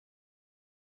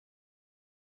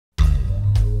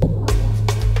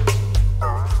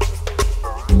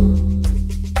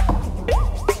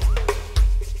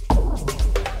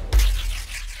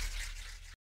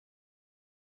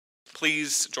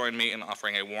please join me in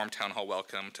offering a warm town hall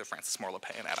welcome to Frances Moore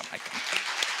Lappé and Adam Eichen.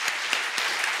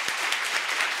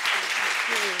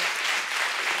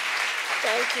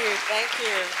 Thank you, thank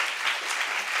you.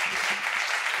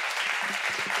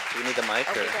 Do we need the mic?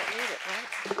 Oh, or we don't need it,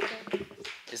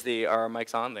 right? Okay. Are our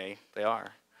mics on? They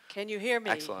are. Can you hear me?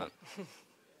 Excellent.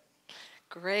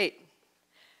 Great.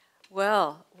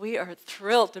 Well, we are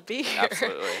thrilled to be here.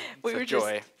 Absolutely. We It's a were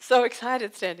joy. just so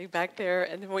excited standing back there,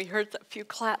 and then we heard a few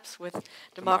claps with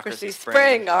Democracy Democracy Spring,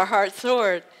 Spring. our heart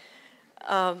soared.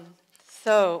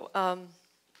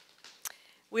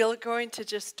 We're going to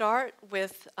just start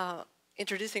with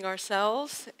introducing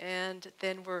ourselves, and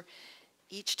then we're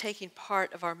each taking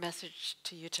part of our message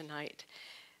to you tonight.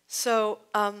 So,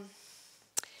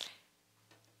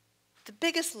 the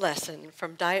biggest lesson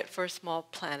from Diet for a Small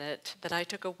Planet that I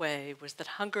took away was that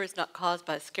hunger is not caused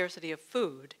by a scarcity of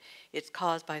food, it's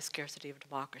caused by a scarcity of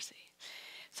democracy.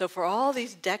 So for all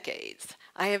these decades,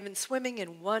 I have been swimming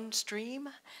in one stream,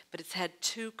 but it's had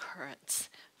two currents,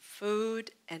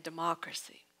 food and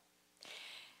democracy.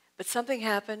 But something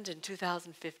happened in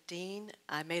 2015.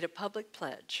 I made a public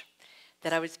pledge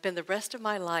that I would spend the rest of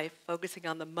my life focusing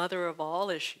on the mother of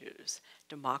all issues,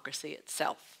 democracy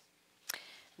itself.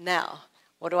 Now,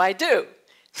 what do?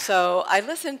 So I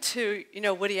listened to,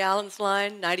 Woody Allen's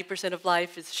line, 90% of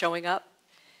life is showing up.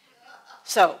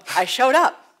 So I showed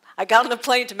up. I got on the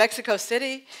plane to Mexico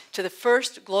City to the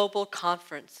first global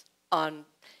conference on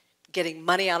getting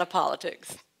money out of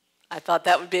politics. I thought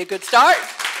that would be a good start.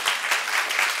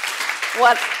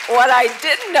 What I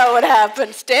didn't know would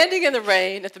happen, standing in the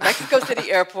rain at the Mexico City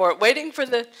airport, waiting for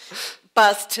the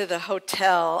bus to the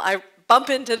hotel, I bump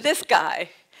into this guy,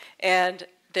 and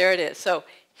there it is. So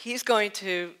he's going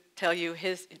to tell you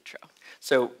his intro.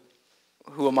 So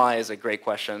who am I is a great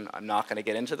question. I'm not going to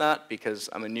get into that because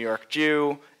I'm a New York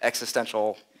Jew,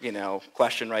 existential,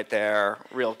 question right there,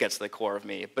 real gets to the core of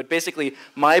me. But basically,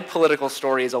 my political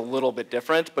story is a little bit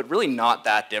different, but really not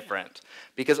that different.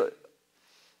 Because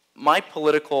my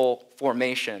political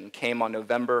formation came on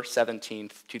November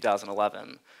 17th,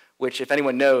 2011, which, if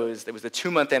anyone knows, it was the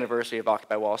 2-month anniversary of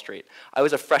Occupy Wall Street. I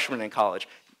was a freshman in college.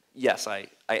 Yes, I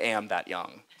am that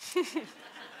young.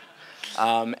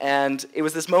 And it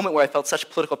was this moment where I felt such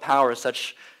political power,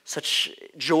 such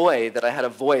joy that I had a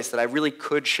voice, that I really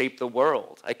could shape the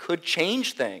world. I could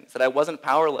change things, that I wasn't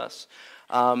powerless.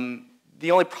 The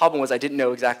only problem was I didn't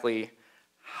know exactly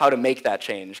how to make that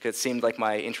change, because it seemed like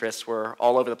my interests were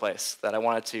all over the place, that I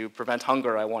wanted to prevent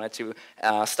hunger, I wanted to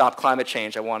stop climate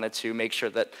change, I wanted to make sure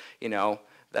that,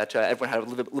 that everyone had a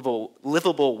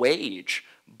livable wage.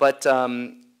 But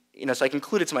so I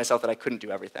concluded to myself that I couldn't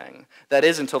do everything. That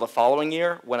is until the following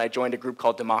year when I joined a group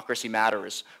called Democracy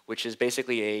Matters, which is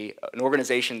basically an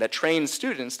organization that trains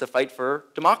students to fight for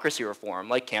democracy reform,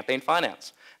 like campaign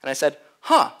finance. And I said,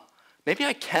 maybe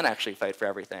I can actually fight for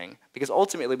everything, because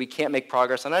ultimately we can't make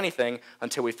progress on anything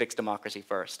until we fix democracy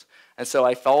first. And so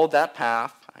I followed that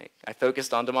path. I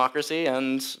focused on democracy,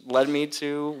 and led me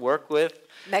to work with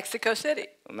Mexico City.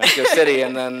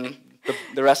 And then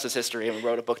the rest is history, and we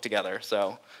wrote a book together.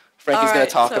 So Frankie's going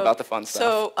to talk about the fun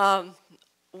stuff. So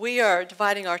we are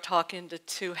dividing our talk into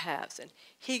two halves, and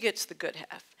he gets the good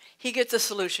half. He gets the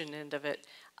solution end of it.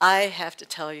 I have to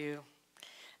tell you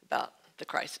about the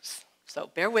crisis. So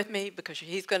bear with me, because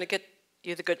he's going to get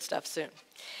you the good stuff soon.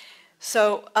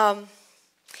 So I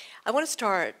want to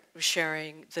start with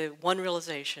sharing the one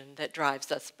realization that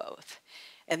drives us both,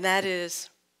 and that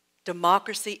is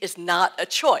democracy is not a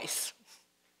choice.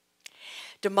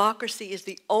 Democracy is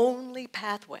the only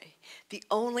pathway that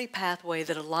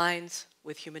aligns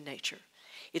with human nature.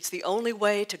 It's the only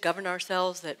way to govern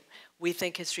ourselves that we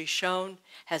think history's shown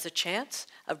has a chance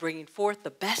of bringing forth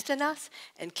the best in us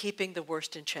and keeping the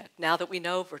worst in check. Now that we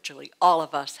know virtually all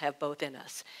of us have both in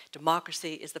us,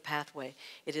 democracy is the pathway.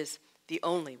 It is the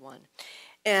only one.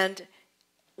 And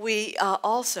we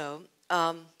also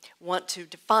want to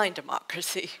define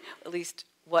democracy, at least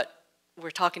what we're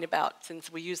talking about,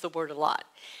 since we use the word a lot.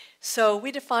 So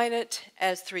we define it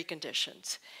as 3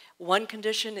 conditions. One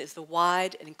condition is the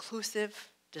wide and inclusive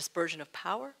dispersion of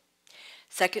power.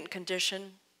 Second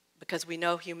condition, because we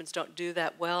know humans don't do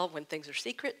that well when things are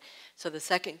secret, so the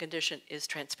second condition is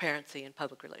transparency in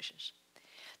public relations.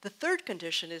 The third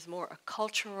condition is more a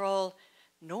cultural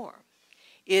norm.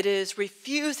 It is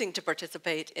refusing to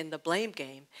participate in the blame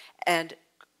game and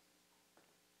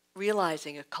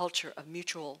realizing a culture of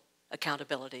mutual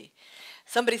accountability.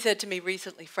 Somebody said to me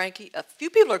recently, Frankie, a few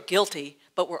people are guilty,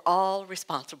 but we're all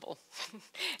responsible.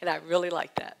 And I really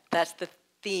like that. That's the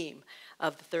theme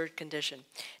of the third condition.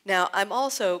 Now, I'm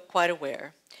also quite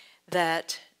aware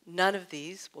that None of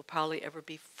these will probably ever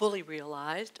be fully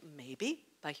realized, maybe,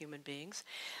 by human beings.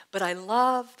 But I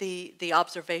love the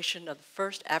observation of the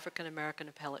first African-American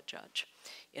appellate judge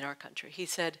in our country. He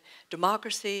said,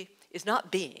 democracy is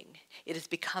not being, it is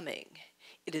becoming.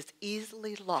 It is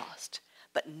easily lost,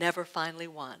 but never finally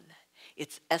won.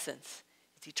 Its essence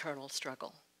is eternal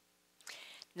struggle.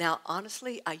 Now,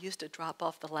 honestly, I used to drop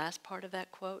off the last part of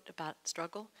that quote about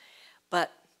struggle,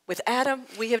 but with Adam,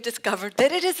 we have discovered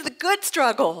that it is the good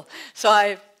struggle. So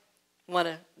I want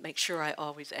to make sure I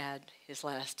always add his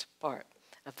last part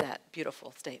of that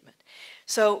beautiful statement.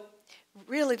 So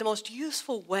really, the most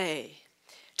useful way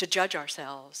to judge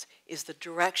ourselves is the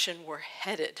direction we're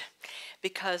headed,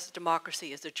 because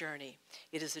democracy is a journey.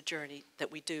 It is a journey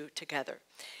that we do together.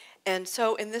 And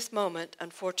so in this moment,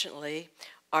 unfortunately,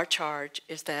 our charge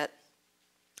is that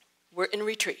we're in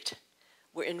retreat.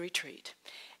 We're in retreat.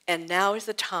 And now is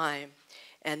the time,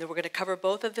 and we're going to cover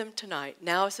both of them tonight,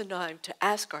 now is the time to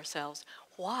ask ourselves,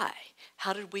 why?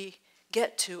 How did we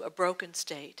get to a broken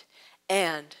state?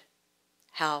 And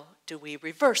how do we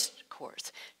reverse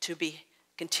course to be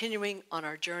continuing on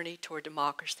our journey toward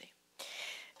democracy?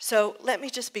 So let me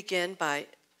just begin by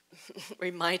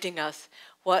reminding us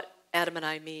what Adam and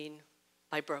I mean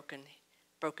by broken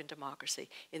democracy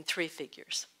in 3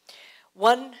 figures.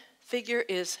 One figure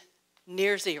is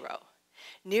near zero.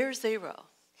 Near zero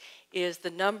is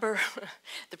the number,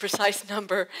 the precise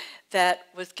number that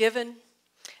was given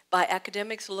by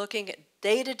academics looking at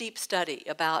data-deep study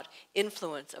about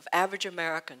influence of average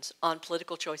Americans on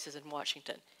political choices in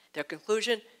Washington. Their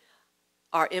conclusion,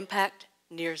 our impact,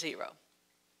 near zero.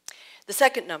 The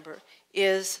second number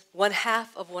is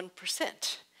 1/2 of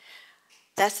 1%.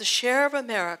 That's the share of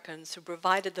Americans who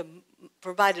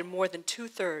provided more than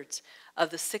 2/3 of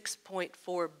the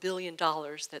 $6.4 billion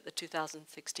that the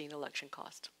 2016 election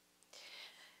cost.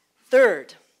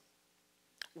 Third,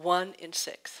 1 in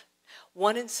 6.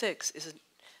 1 in 6 is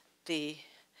the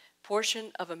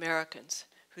portion of Americans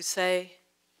who say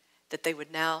that they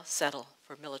would now settle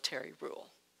for military rule.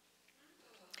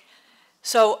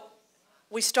 So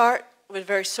we start with a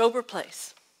very sober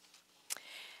place.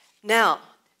 Now,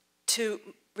 to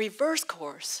reverse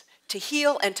course, to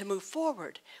heal and to move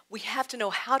forward, we have to know,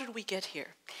 how did we get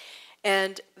here?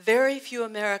 And very few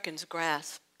Americans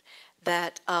grasp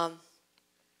that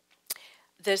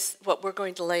what we're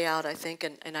going to lay out, I think,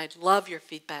 and I'd love your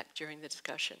feedback during the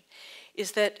discussion,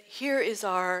 is that here is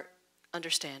our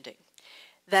understanding.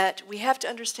 That we have to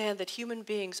understand that human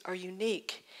beings are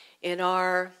unique in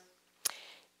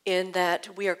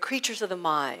that we are creatures of the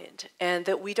mind, and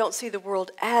that we don't see the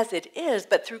world as it is,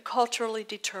 but through culturally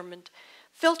determined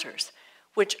filters,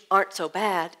 which aren't so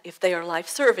bad if they are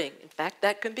life-serving. In fact,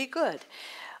 that can be good.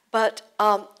 But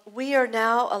we are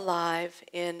now alive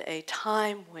in a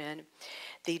time when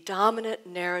the dominant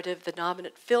narrative, the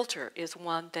dominant filter, is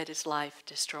one that is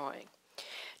life-destroying.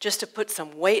 Just to put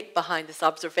some weight behind this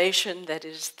observation that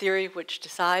it is theory which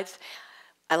decides,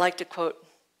 I like to quote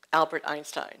Albert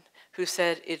Einstein, who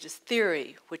said it is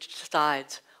theory which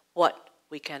decides what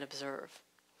we can observe.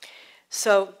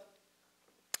 So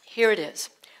here it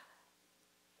is.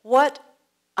 What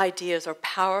ideas are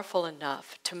powerful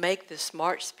enough to make this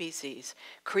smart species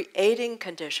creating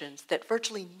conditions that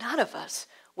virtually none of us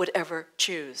would ever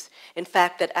choose? In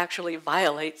fact, that actually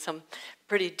violate some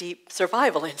pretty deep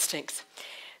survival instincts.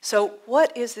 So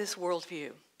what is this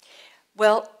worldview?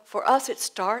 Well, for us it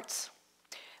starts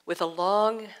with a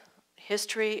long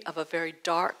history of a very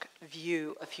dark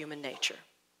view of human nature.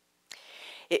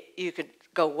 You could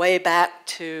go way back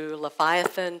to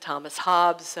Leviathan, Thomas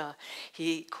Hobbes.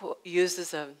 He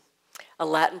uses a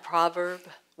Latin proverb,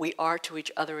 "We are to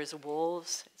each other as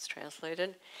wolves," it's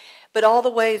translated. But all the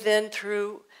way then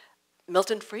through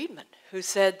Milton Friedman, who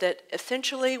said that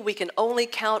essentially we can only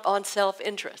count on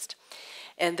self-interest,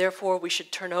 and therefore we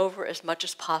should turn over as much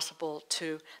as possible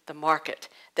to the market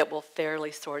that will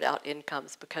fairly sort out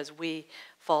incomes, because we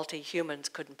faulty humans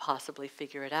couldn't possibly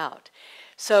figure it out.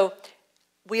 So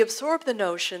we absorb the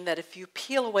notion that if you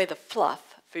peel away the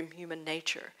fluff from human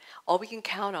nature, all we can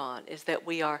count on is that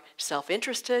we are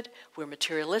self-interested, we're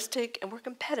materialistic, and we're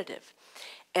competitive.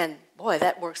 And boy,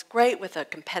 that works great with a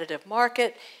competitive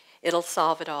market. It'll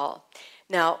solve it all.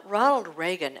 Now, Ronald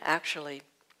Reagan actually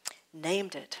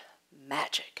named it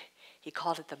magic. He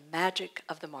called it the magic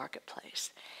of the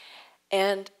marketplace.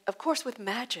 And of course, with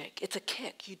magic, it's a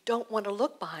kick. You don't want to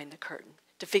look behind the curtain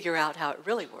to figure out how it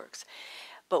really works.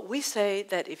 But we say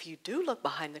that if you do look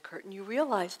behind the curtain, you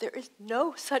realize there is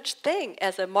no such thing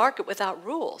as a market without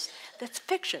rules. That's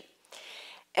fiction.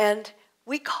 And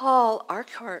We call our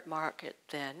current market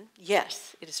then,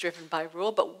 yes, it is driven by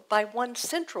rule, but by one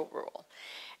central rule,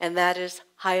 and that is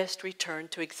highest return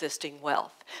to existing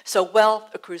wealth. So wealth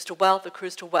accrues to wealth,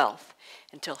 accrues to wealth,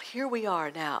 until here we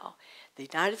are now, the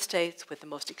United States with the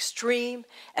most extreme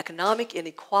economic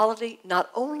inequality, not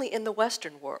only in the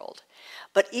Western world,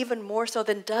 but even more so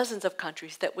than dozens of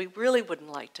countries that we really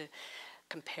wouldn't like to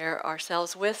compare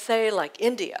ourselves with, say, like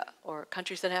India, or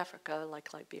countries in Africa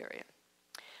like Liberia.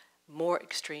 More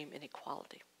extreme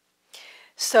inequality.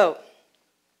 So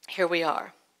here we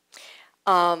are.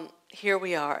 Here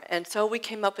we are. And so we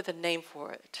came up with a name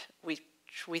for it, which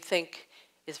we think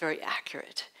is very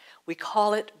accurate. We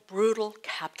call it brutal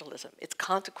capitalism. Its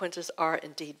consequences are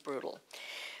indeed brutal.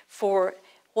 For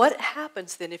what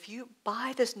happens then if you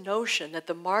buy this notion that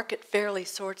the market fairly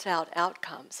sorts out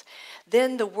outcomes,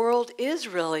 then the world is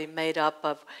really made up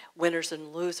of winners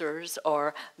and losers,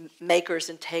 or makers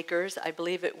and takers. I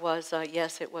believe it was,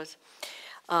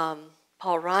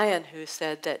 Paul Ryan who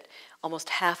said that almost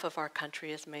half of our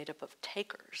country is made up of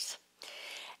takers.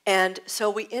 And so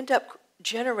we end up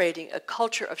generating a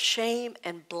culture of shame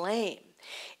and blame,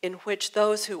 in which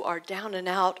those who are down and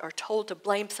out are told to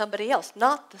blame somebody else,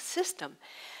 not the system,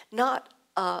 not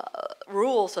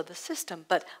rules of the system,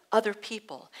 but other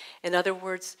people. In other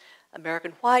words,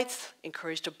 American whites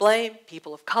encouraged to blame,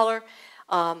 people of color.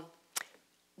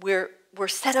 We're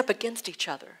set up against each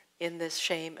other in this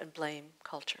shame and blame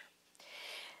culture.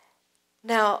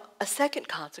 Now, a second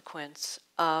consequence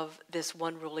of this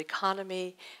one rule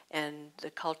economy and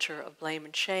the culture of blame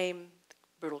and shame,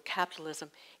 brutal capitalism,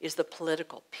 is the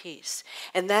political piece.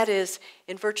 And that is,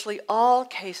 in virtually all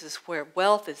cases where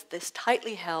wealth is this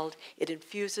tightly held, it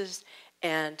infuses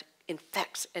and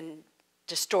infects and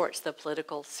distorts the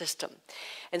political system.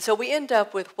 And so we end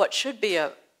up with what should be an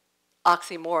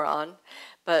oxymoron,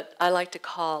 but I like to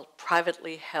call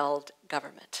privately held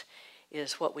government,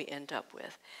 is what we end up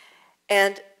with.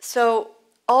 And so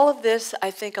all of this,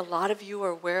 I think a lot of you are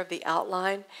aware of the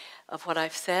outline of what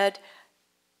I've said.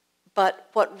 But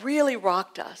what really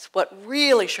rocked us, what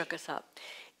really shook us up,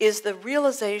 is the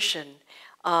realization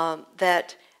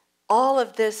that all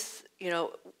of this,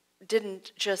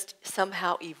 didn't just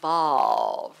somehow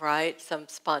evolve, right? Some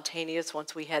spontaneous,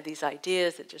 once we had these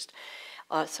ideas, it just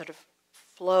sort of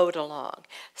flowed along.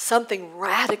 Something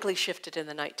radically shifted in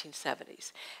the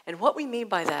 1970s. And what we mean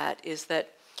by that is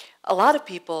that a lot of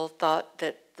people thought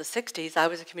that the 60s, I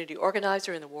was a community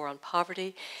organizer in the war on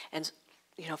poverty, and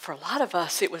for a lot of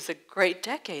us, it was a great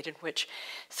decade in which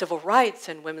civil rights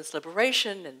and women's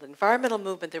liberation and the environmental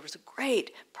movement, there was a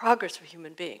great progress for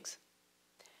human beings.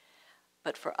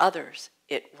 But for others,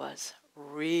 it was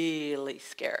really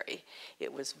scary.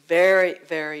 It was very,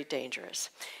 very dangerous.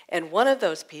 And one of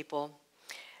those people,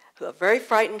 a very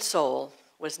frightened soul,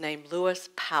 was named Lewis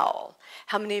Powell.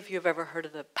 How many of you have ever heard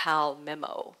of the Powell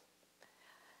Memo?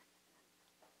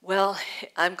 Well,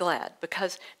 I'm glad,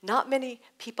 because not many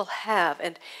people have.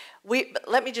 And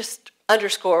let me just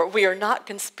underscore, we are not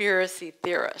conspiracy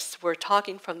theorists. We're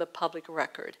talking from the public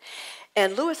record.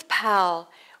 And Lewis Powell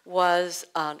was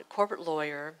a corporate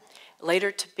lawyer,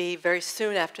 later to be, very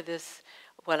soon after this,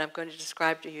 what I'm going to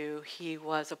describe to you, he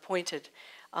was appointed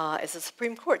as a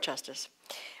Supreme Court justice.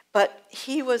 But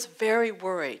he was very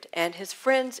worried, and his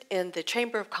friends in the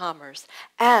Chamber of Commerce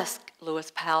asked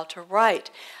Lewis Powell to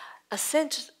write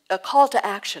a call to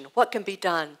action, what can be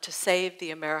done to save the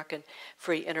American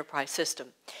free enterprise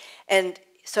system. And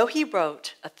so he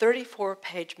wrote a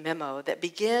 34-page memo that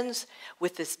begins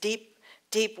with this deep,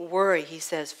 deep worry. He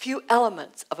says, few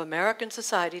elements of American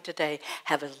society today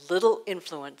have as little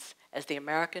influence as the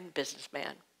American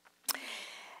businessman.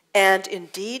 And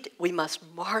indeed, we must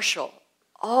marshal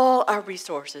all our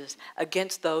resources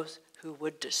against those who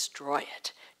would destroy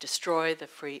it, destroy the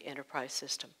free enterprise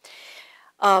system.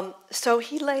 So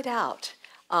he laid out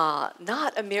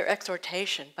not a mere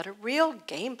exhortation, but a real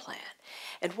game plan.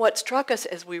 And what struck us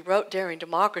as we wrote Daring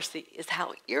Democracy is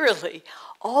how eerily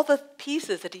all the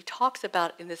pieces that he talks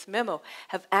about in this memo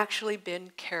have actually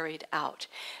been carried out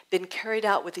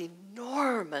with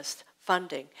enormous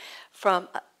funding from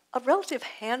a relative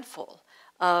handful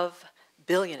of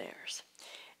billionaires.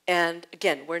 And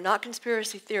again, we're not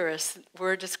conspiracy theorists.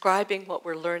 We're describing what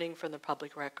we're learning from the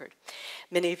public record.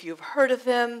 Many of you have heard of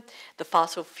them, the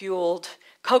fossil-fueled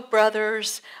Koch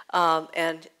brothers,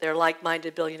 and their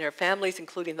like-minded billionaire families,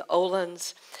 including the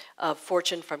Olins,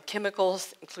 fortune from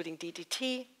chemicals, including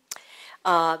DDT,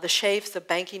 the Schaeffs of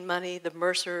banking money, the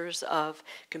Mercers of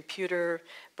computer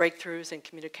breakthroughs and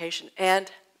communication,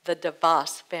 and the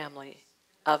DeVos family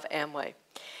of Amway.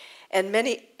 And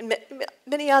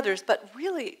many others, but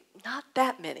really not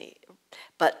that many.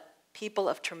 But people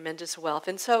of tremendous wealth.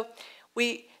 And so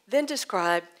we then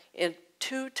describe in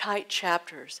 2 tight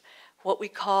chapters what we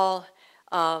call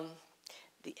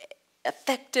the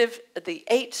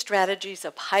 8 strategies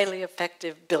of highly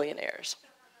effective billionaires.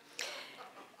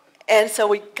 And so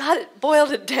we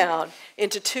boiled it down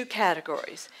into 2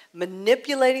 categories: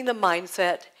 manipulating the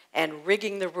mindset and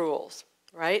rigging the rules,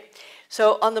 right?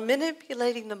 So on the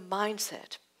manipulating the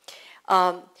mindset,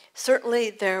 certainly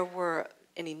there were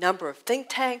any number of think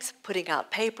tanks putting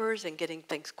out papers and getting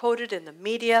things quoted in the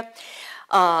media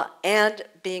and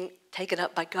being taken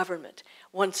up by government.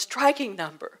 One striking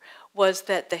number was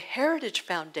that the Heritage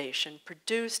Foundation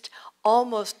produced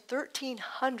almost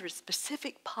 1,300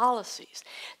 specific policies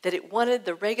that it wanted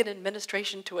the Reagan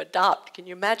administration to adopt. Can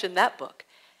you imagine that book?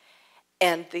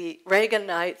 And the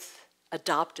Reaganites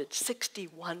adopted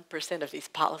 61% of these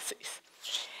policies.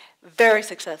 Very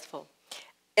successful.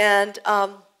 And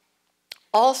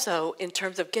also, in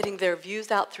terms of getting their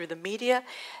views out through the media,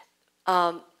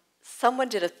 someone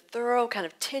did a thorough kind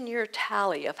of 10-year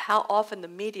tally of how often the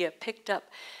media picked up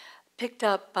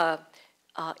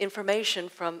information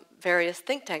from various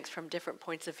think tanks from different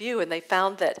points of view, and they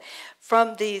found that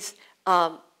from these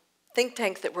think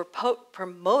tanks that were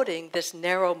promoting this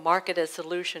narrow market as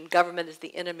solution, government is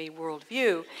the enemy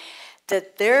worldview,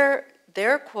 that their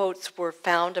quotes were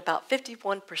found about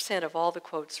 51% of all the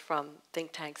quotes from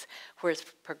think tanks, whereas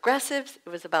progressives, it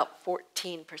was about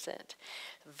 14%.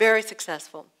 Very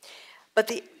successful. But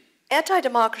the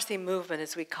anti-democracy movement,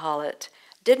 as we call it,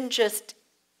 didn't just,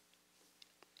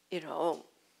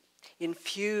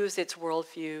 infuse its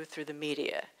worldview through the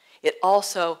media. It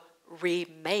also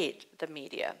remade the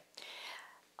media.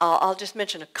 I'll just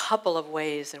mention a couple of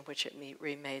ways in which it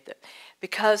remade them.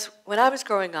 Because when I was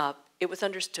growing up, it was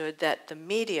understood that the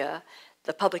media,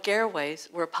 the public airways,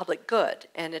 were a public good.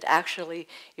 And it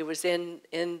was in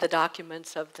the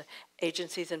documents of the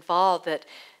agencies involved that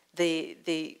the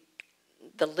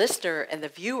listener and the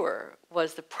viewer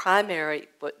was the primary,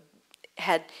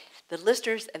 the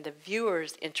listeners' and the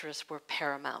viewers' interests were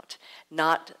paramount,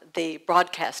 not the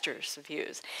broadcasters'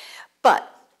 views.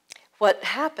 But what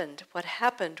happened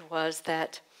was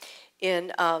that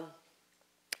in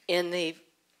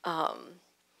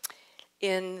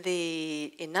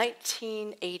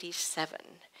 1987,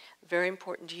 a very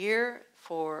important year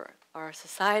for our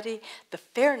society, the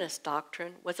fairness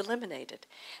doctrine was eliminated.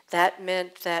 That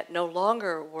meant that no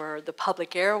longer were the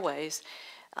public airways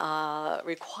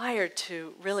required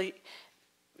to really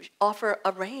offer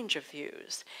a range of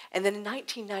views. And then in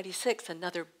 1996,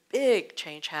 another big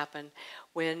change happened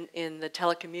when in the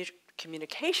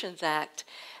Telecommunications Act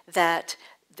that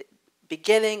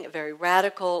beginning a very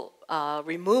radical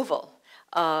removal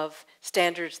of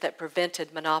standards that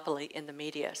prevented monopoly in the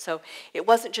media. So it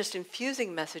wasn't just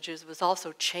infusing messages, it was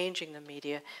also changing the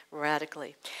media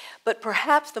radically. But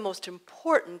perhaps the most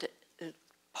important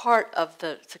part of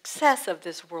the success of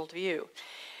this worldview,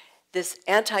 this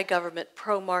anti-government,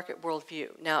 pro-market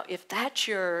worldview. Now, if that's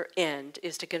your end,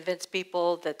 is to convince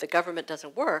people that the government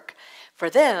doesn't work for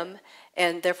them,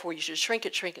 and therefore you should shrink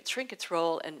its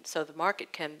role, and so the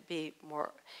market can be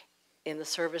more in the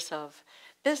service of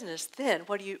business, then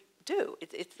what do you do?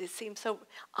 It seems so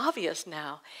obvious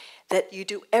now that you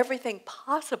do everything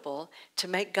possible to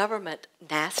make government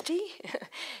nasty,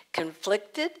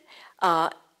 conflicted,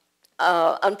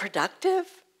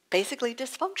 unproductive, basically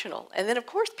dysfunctional. And then, of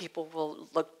course, people will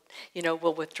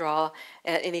will withdraw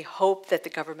at any hope that the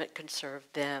government can serve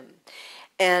them.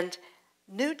 And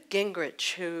Newt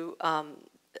Gingrich, who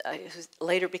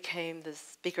later became the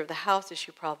Speaker of the House, as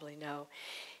you probably know,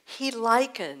 he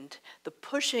likened the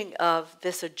pushing of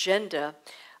this agenda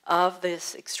of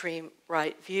this extreme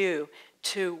right view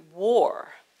to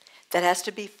war that has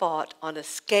to be fought on a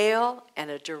scale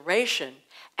and a duration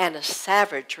and a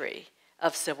savagery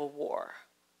of civil war.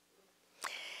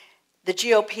 The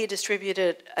GOP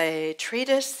distributed a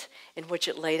treatise in which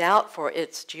it laid out for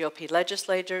its GOP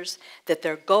legislators that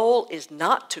their goal is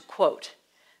not to, quote,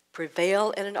 prevail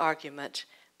in an argument,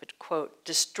 but, quote,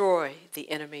 destroy the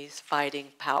enemy's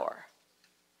fighting power,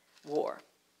 war.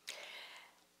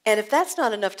 And if that's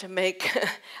not enough to make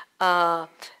us,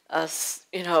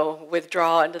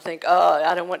 withdraw and to think, oh,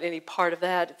 I don't want any part of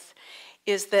that,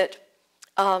 is that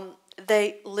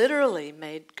they literally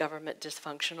made government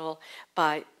dysfunctional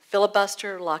by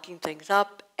filibuster, locking things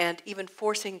up, and even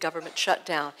forcing government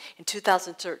shutdown. In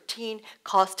 2013,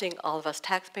 costing all of us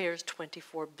taxpayers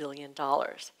 $24 billion.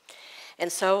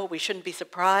 And so we shouldn't be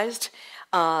surprised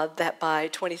that by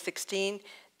 2016,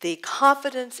 the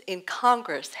confidence in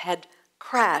Congress had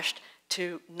crashed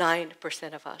to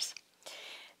 9% of us.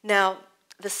 Now,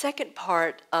 the second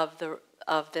part of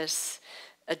this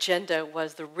agenda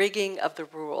was the rigging of the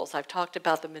rules. I've talked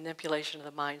about the manipulation of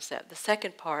the mindset. The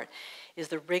second part is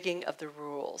the rigging of the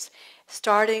rules,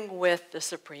 starting with the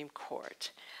Supreme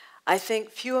Court. I think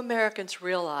few Americans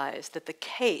realize that the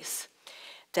case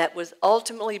that was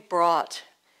ultimately brought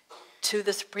to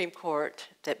the Supreme Court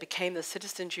that became the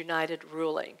Citizens United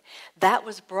ruling, that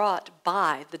was brought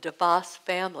by the DeVos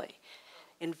family,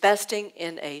 investing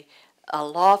in a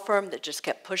law firm that just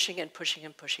kept pushing and pushing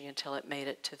and pushing until it made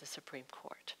it to the Supreme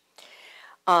Court.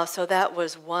 So that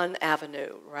was one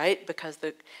avenue, right? Because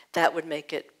that would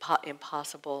make it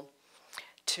impossible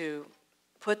to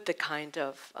put the kind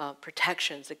of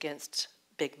protections against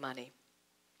big money.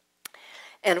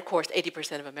 And of course,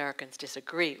 80% of Americans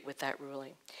disagree with that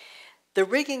ruling. The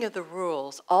rigging of the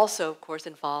rules also, of course,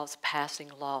 involves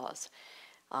passing laws,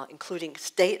 including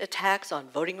state attacks on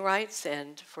voting rights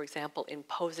and, for example,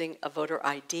 imposing a voter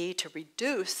ID to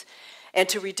reduce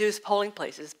polling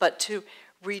places, but to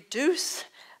reduce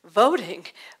voting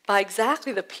by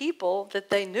exactly the people that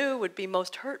they knew would be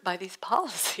most hurt by these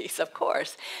policies, of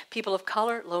course. People of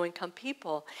color, low-income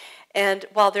people. And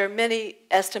while there are many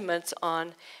estimates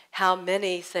on how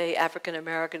many, say, African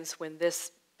Americans, when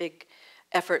this big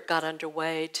effort got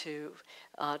underway to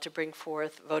bring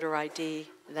forth voter ID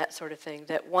and that sort of thing,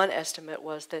 that one estimate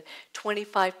was that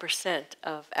 25%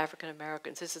 of African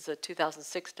Americans, this is a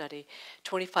 2006 study,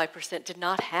 25% did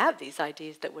not have these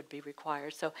IDs that would be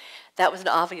required. So that was an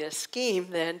obvious scheme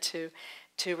then to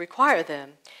require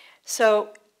them.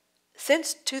 So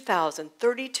since 2000,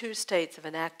 32 states have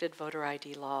enacted voter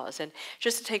ID laws. And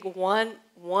just to take one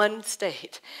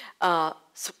state,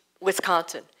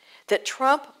 Wisconsin, that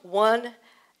Trump won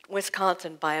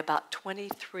Wisconsin by about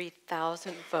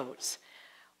 23,000 votes,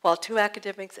 while two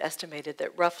academics estimated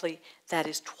that roughly that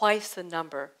is twice the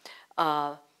number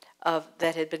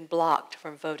that had been blocked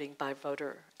from voting by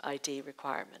voter ID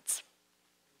requirements.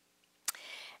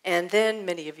 And then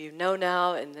many of you know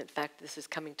now, and in fact this is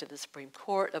coming to the Supreme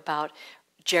Court, about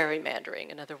gerrymandering.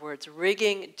 In other words,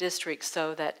 rigging districts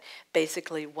so that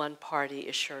basically one party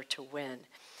is sure to win.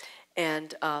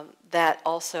 And that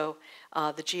also,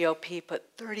 the GOP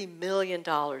put $30 million in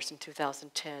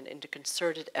 2010 into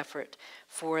concerted effort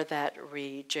for that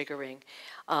rejiggering.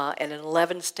 And in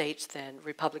 11 states then,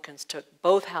 Republicans took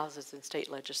both houses and state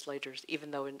legislatures,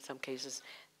 even though in some cases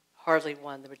hardly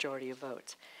won the majority of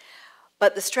votes.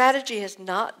 But the strategy has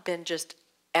not been just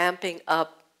amping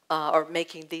up or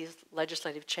making these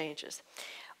legislative changes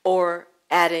or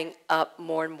adding up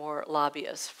more and more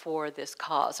lobbyists for this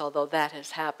cause, although that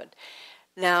has happened.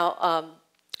 Now,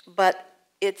 but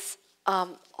it's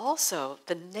also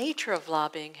the nature of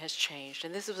lobbying has changed,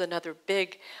 and this was another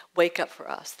big wake-up for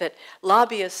us, that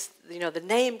lobbyists, the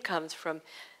name comes from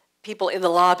people in the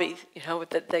lobby,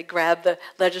 that they grab the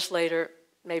legislator,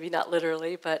 maybe not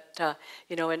literally, but,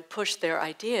 and push their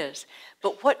ideas.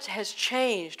 But what has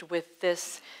changed with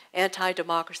this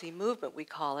anti-democracy movement, we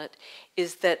call it,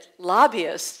 is that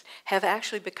lobbyists have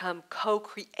actually become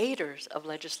co-creators of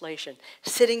legislation,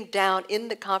 sitting down in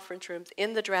the conference rooms,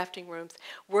 in the drafting rooms,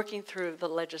 working through the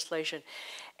legislation.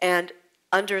 And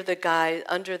under the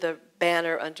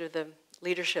banner, under the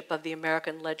leadership of the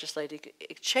American Legislative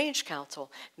Exchange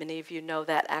Council, many of you know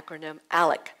that acronym,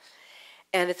 ALEC.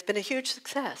 And it's been a huge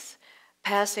success,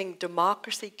 passing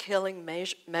democracy-killing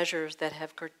measures that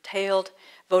have curtailed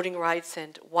voting rights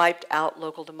and wiped out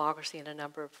local democracy in a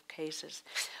number of cases.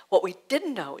 What we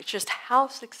didn't know is just how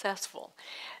successful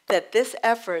that this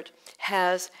effort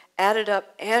has added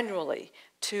up annually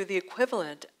to the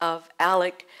equivalent of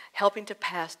ALEC helping to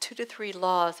pass 2 to 3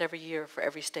 laws every year for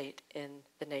every state in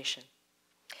the nation.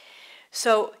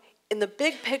 So in the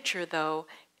big picture, though,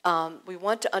 we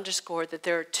want to underscore that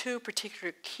there are 2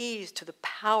 particular keys to the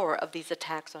power of these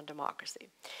attacks on democracy.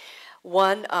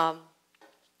 One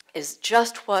is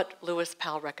just what Lewis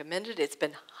Powell recommended. It's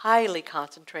been highly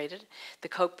concentrated. The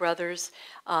Koch brothers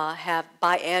have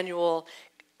biannual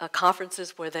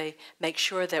conferences where they make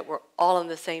sure that we're all on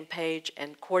the same page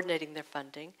and coordinating their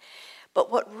funding. But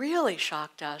what really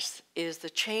shocked us is the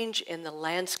change in the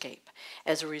landscape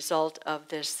as a result of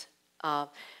this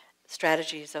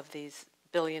strategies of these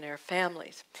billionaire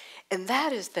families. And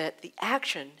that is that the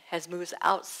action has moved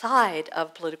outside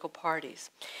of political parties.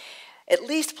 At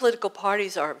least political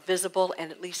parties are visible and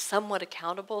at least somewhat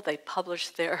accountable. They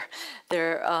publish their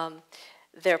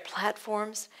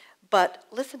platforms. But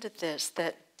listen to this,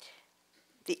 that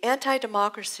the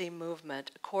anti-democracy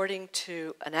movement, according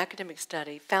to an academic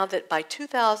study, found that by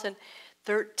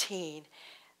 2013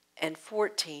 and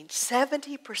 14,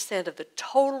 70% of the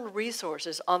total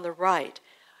resources on the right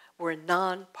were in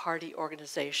non-party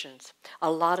organizations,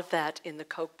 a lot of that in the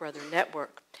Koch brother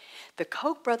network. The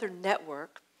Koch brother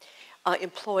network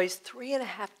employs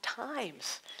 3.5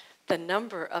 times the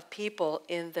number of people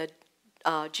in the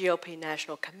GOP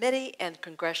National Committee and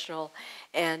congressional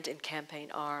and in campaign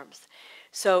arms.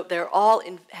 So they're all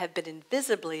have been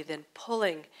invisibly then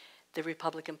pulling the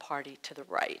Republican Party to the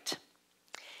right.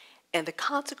 And the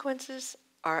consequences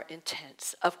are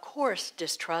intense. Of course,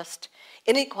 distrust,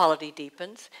 inequality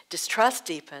deepens, distrust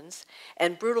deepens,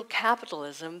 and brutal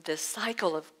capitalism, this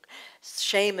cycle of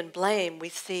shame and blame we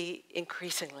see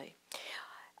increasingly.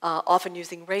 Often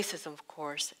using racism, of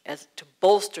course, as to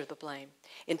bolster the blame,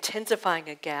 intensifying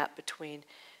a gap between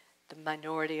the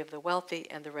minority of the wealthy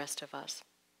and the rest of us.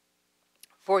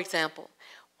 For example,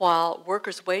 while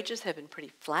workers' wages have been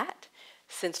pretty flat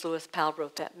since Lewis Powell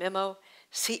wrote that memo,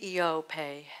 CEO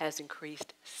pay has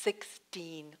increased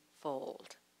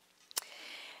 16-fold.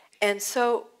 And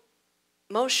so,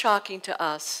 most shocking to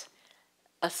us,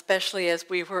 especially as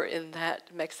we were in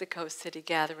that Mexico City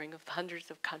gathering of hundreds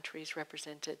of countries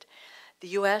represented, the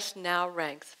U.S. now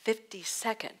ranks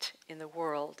 52nd in the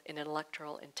world in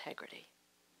electoral integrity.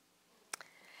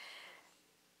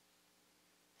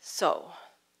 So,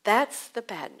 that's the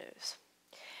bad news.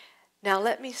 Now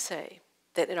let me say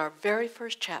that in our very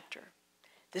first chapter,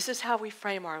 this is how we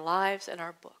frame our lives and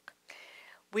our book.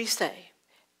 We say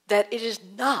that it is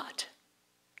not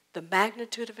the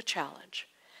magnitude of a challenge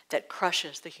that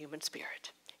crushes the human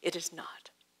spirit. It is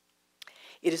not.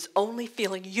 It is only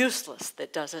feeling useless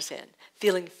that does us in,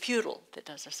 feeling futile that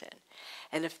does us in.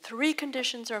 And if 3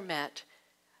 conditions are met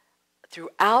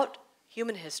throughout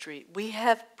human history, we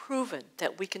have proven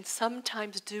that we can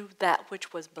sometimes do that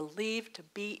which was believed to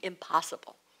be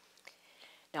impossible.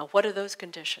 Now, what are those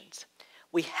conditions?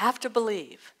 We have to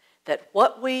believe that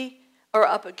what we are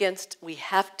up against, we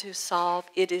have to solve.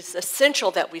 It is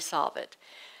essential that we solve it.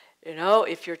 You know,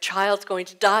 if your child's going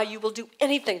to die, you will do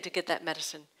anything to get that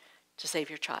medicine to save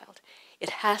your child. It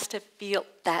has to feel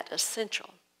that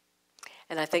essential.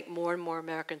 And I think more and more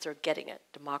Americans are getting it.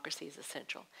 Democracy is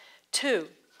essential. 2,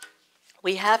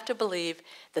 we have to believe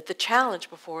that the challenge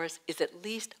before us is at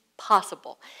least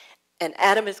possible. And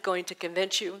Adam is going to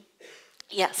convince you,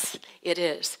 yes, it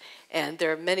is. And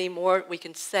there are many more we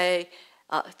can say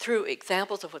through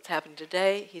examples of what's happening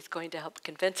today. He's going to help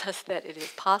convince us that it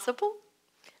is possible.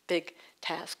 Big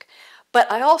task.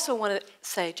 But I also want to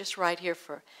say, just right here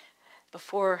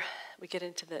before we get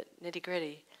into the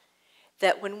nitty-gritty,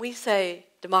 that when we say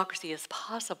democracy is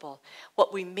possible,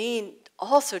 what we mean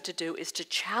also to do is to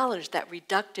challenge that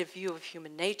reductive view of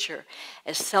human nature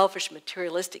as selfish,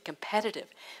 materialistic, competitive.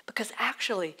 Because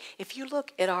actually, if you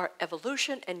look at our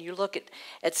evolution and you look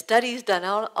at studies done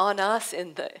on us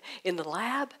in the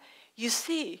lab, you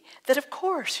see that, of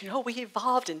course, we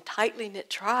evolved in tightly knit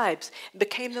tribes and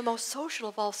became the most social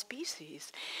of all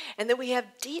species, and that we have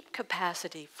deep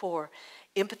capacity for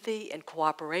empathy and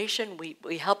cooperation.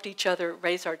 We helped each other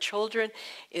raise our children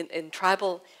in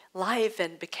tribal life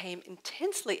and became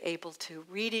intensely able to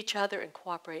read each other and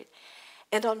cooperate.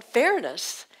 And on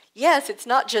fairness, yes, it's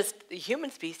not just the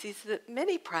human species, that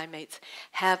many primates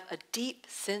have a deep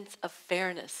sense of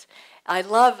fairness. I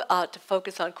love to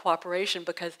focus on cooperation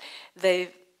because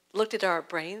they've looked at our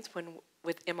brains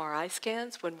with MRI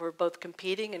scans when we're both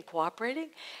competing and cooperating,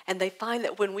 and they find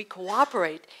that when we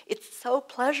cooperate, it's so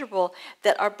pleasurable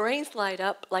that our brains light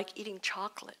up like eating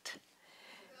chocolate.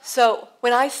 So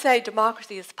when I say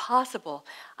democracy is possible,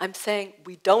 I'm saying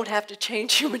we don't have to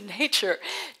change human nature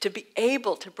to be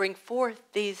able to bring forth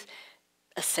these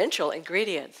essential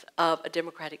ingredients of a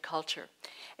democratic culture.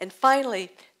 And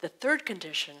finally, the third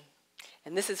condition,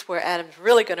 and this is where Adam's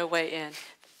really going to weigh in.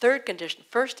 The third condition,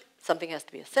 first, something has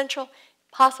to be essential,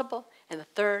 possible, and the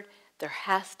third, there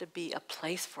has to be a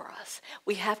place for us.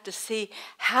 We have to see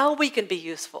how we can be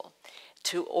useful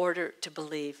to order to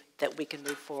believe that we can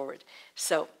move forward.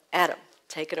 So, Adam,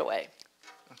 take it away.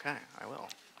 Okay, I will.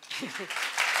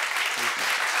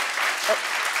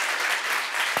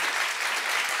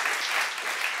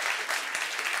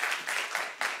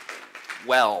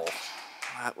 Well,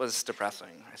 that was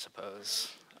depressing, I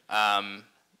suppose.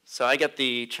 So I get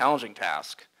the challenging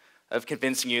task of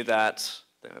convincing you of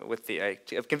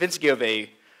a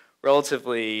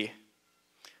relatively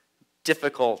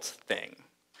difficult thing,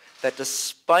 that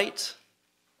despite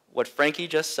what Frankie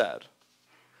just said,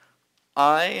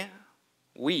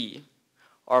 we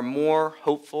are more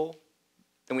hopeful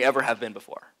than we ever have been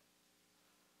before.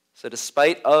 So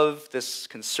despite of this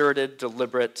concerted,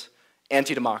 deliberate,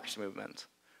 anti-democracy movement,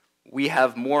 we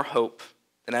have more hope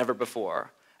than ever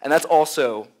before. And that's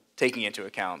also taking into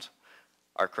account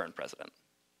our current president.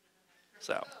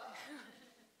 So,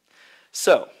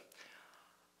 So,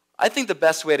 I think the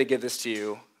best way to give this to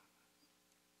you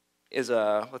is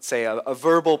let's say a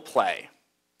verbal play.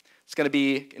 It's going to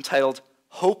be entitled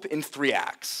Hope in 3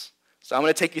 Acts. So I'm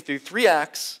going to take you through 3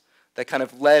 acts that kind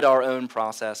of led our own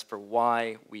process for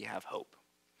why we have hope.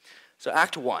 So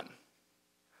Act 1.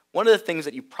 One of the things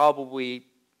that you probably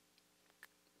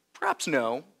perhaps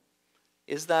know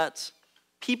is that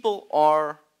people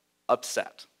are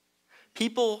upset.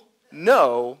 People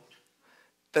know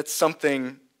that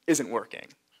something isn't working.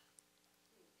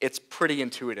 It's pretty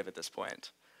intuitive at this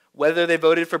point. Whether they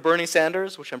voted for Bernie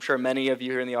Sanders, which I'm sure many of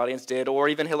you here in the audience did, or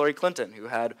even Hillary Clinton, who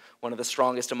had one of the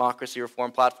strongest democracy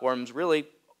reform platforms really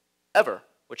ever,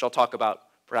 which I'll talk about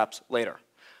perhaps later.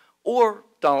 Or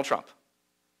Donald Trump.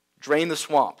 Drain the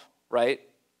swamp, right?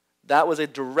 That was a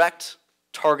direct,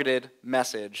 targeted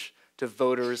message to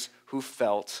voters who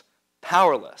felt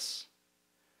powerless.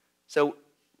 So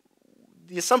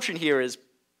the assumption here is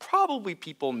probably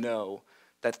people know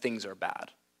that things are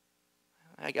bad.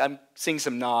 I'm seeing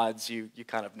some nods, you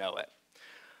kind of know it.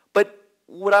 But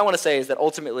what I want to say is that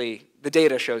ultimately, the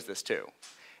data shows this too.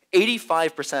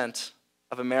 85%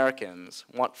 of Americans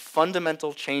want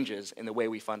fundamental changes in the way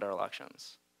we fund our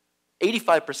elections.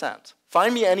 85%.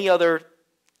 Find me any other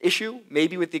issue,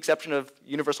 maybe with the exception of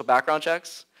universal background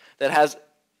checks, that has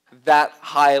that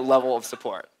high level of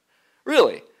support.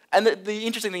 Really. And the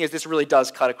interesting thing is this really does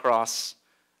cut across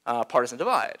partisan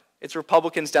divide. It's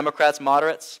Republicans, Democrats,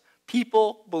 moderates.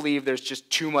 People believe there's just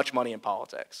too much money in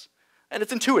politics. And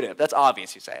it's intuitive. That's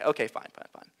obvious, you say. Okay, fine.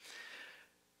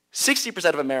 60%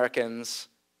 of Americans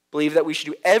believe that we should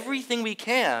do everything we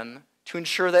can to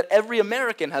ensure that every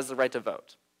American has the right to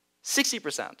vote.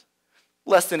 60%.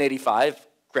 Less than 85,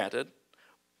 granted.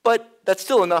 But that's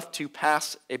still enough to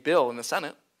pass a bill in the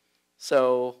Senate.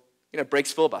 So,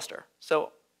 breaks filibuster.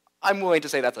 So I'm willing to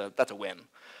say that's a win.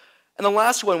 And the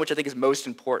last one, which I think is most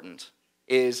important,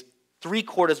 is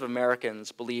 3/4 of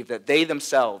Americans believe that they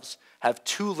themselves have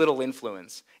too little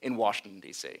influence in Washington,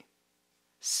 D.C.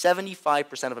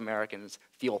 75% of Americans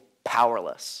feel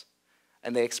powerless,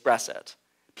 and they express it.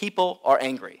 People are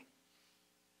angry.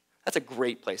 That's a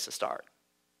great place to start.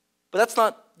 But that's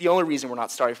not the only reason we're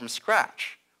not starting from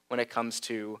scratch when it comes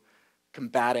to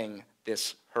combating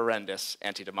this horrendous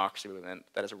anti-democracy movement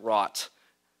that has wrought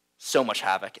so much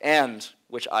havoc, and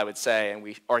which I would say, and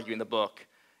we argue in the book,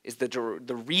 is the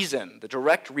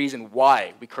direct reason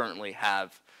why we currently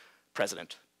have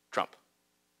President Trump.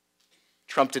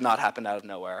 Trump did not happen out of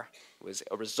nowhere. It was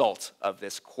a result of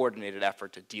this coordinated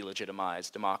effort to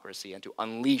delegitimize democracy and to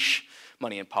unleash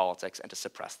money in politics and to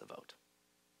suppress the vote.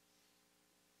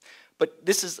 But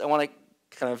I want to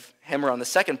kind of hammer on the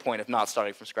second point of not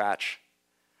starting from scratch.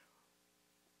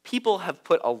 People have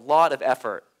put a lot of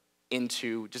effort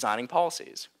into designing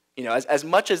policies. As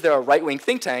much as there are right-wing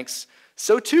think tanks,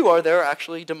 so too are there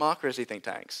actually democracy think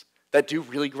tanks that do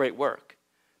really great work.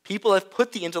 People have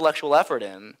put the intellectual effort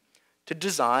in to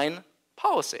design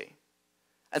policy.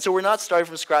 And so we're not starting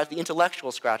from scratch, the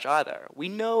intellectual scratch either. We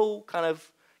know kind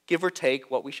of, give or take,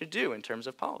 what we should do in terms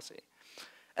of policy.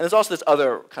 And there's also this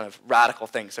other kind of radical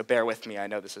thing, so bear with me, I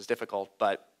know this is difficult,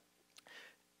 but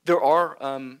there are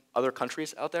other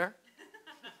countries out there.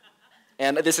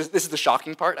 And this is the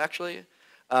shocking part, actually.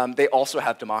 They also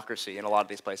have democracy in a lot of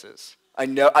these places. I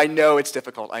know it's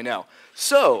difficult, I know.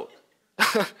 So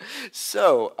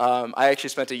I actually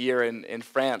spent a year in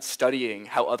France studying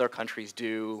how other countries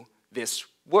do this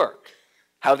work,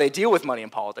 how they deal with money in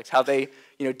politics, how they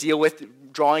deal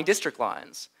with drawing district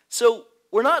lines. So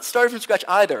we're not starting from scratch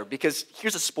either, because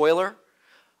here's a spoiler,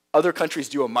 other countries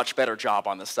do a much better job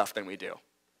on this stuff than we do.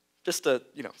 Just a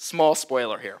small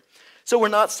spoiler here. So we're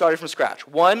not starting from scratch.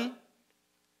 One,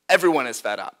 everyone is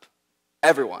fed up.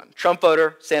 Everyone. Trump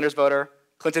voter, Sanders voter,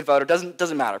 Clinton voter,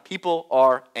 doesn't matter. People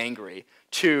are angry.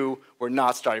 Two, we're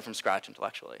not starting from scratch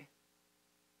intellectually.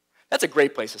 That's a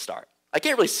great place to start. I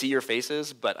can't really see your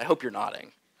faces, but I hope you're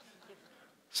nodding.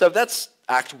 So that's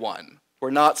Act 1.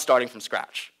 We're not starting from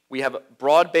scratch. We have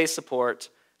broad-based support,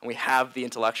 and we have the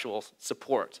intellectual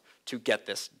support to get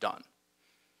this done.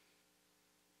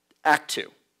 Act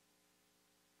 2.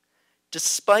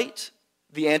 Despite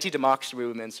the anti-democracy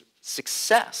movement's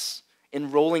success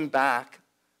in rolling back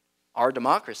our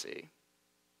democracy,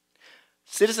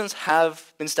 citizens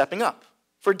have been stepping up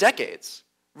for decades.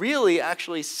 Really,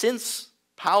 actually, since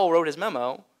Powell wrote his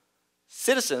memo,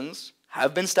 citizens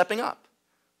have been stepping up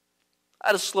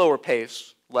at a slower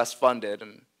pace, less funded,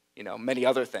 and many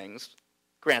other things,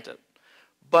 granted.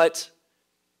 But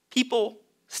people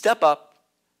step up,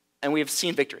 and we have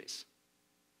seen victories.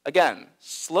 Again,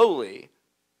 slowly,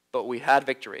 but we had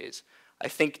victories. I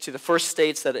think to the first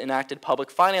states that enacted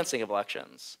public financing of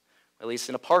elections, at least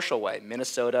in a partial way,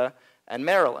 Minnesota and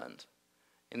Maryland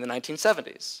in the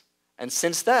 1970s. And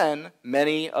since then,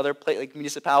 many other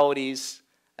municipalities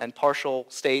and partial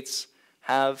states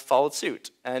have followed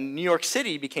suit. And New York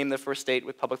City became the first state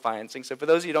with public financing. So for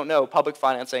those of you who don't know, public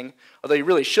financing, although you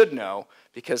really should know,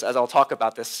 because as I'll talk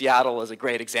about this, Seattle is a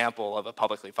great example of a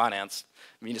publicly financed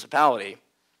municipality.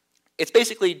 It's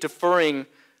basically deferring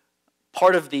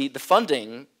part of the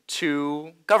funding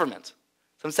to government.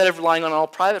 So instead of relying on all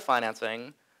private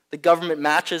financing, the government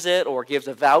matches it or gives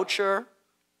a voucher,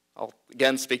 I'll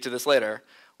again speak to this later,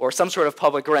 or some sort of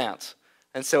public grant.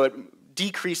 And so it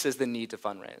decreases the need to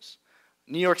fundraise.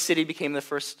 New York City became the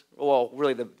first, well,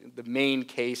 really the main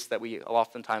case that we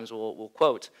oftentimes will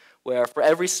quote, where for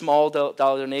every small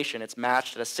dollar donation, it's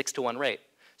matched at a 6-to-1 rate.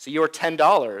 So your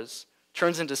 $10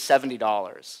 turns into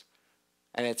 $70,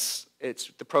 and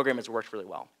the program has worked really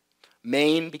well.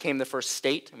 Maine became the first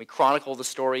state, and we chronicle the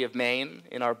story of Maine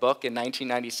in our book in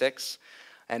 1996.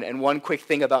 And one quick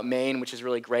thing about Maine, which is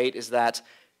really great, is that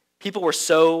people were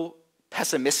so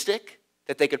pessimistic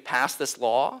that they could pass this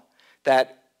law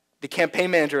that the campaign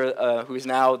manager, who is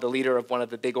now the leader of one of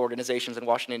the big organizations in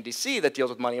Washington, D.C. that deals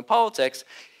with money and politics,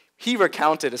 he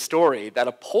recounted a story that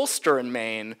a pollster in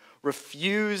Maine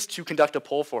refused to conduct a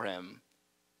poll for him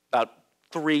about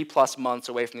 3+ months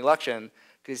away from the election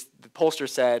because the pollster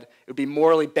said it would be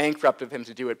morally bankrupt of him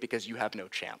to do it because you have no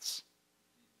chance.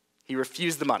 He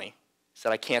refused the money. He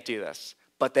said, I can't do this.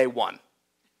 But they won.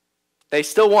 They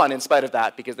still won in spite of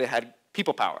that because they had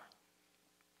people power.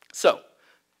 So,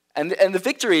 and the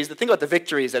victories, the thing about the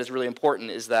victories that is really important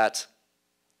is that,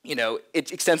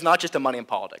 it extends not just to money and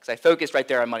politics. I focused right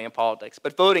there on money and politics,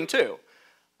 but voting too.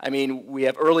 I mean, we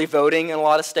have early voting in a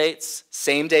lot of states,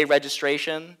 same-day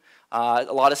registration. A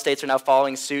lot of states are now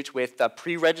following suit with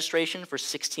pre-registration for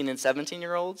 16 and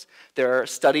 17-year-olds. There are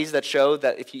studies that show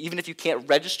that even if you can't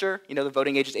register, the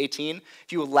voting age is 18,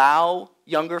 if you allow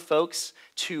younger folks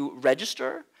to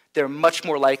register, they're much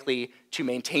more likely to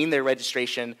maintain their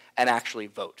registration and actually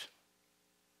vote.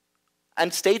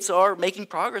 And states are making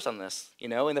progress on this, in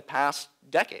the past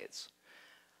decades.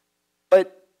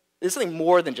 But there's something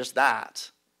more than just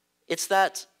that. It's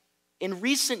that in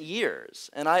recent years,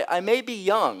 and I may be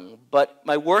young, but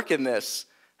my work in this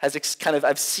has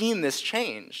I've seen this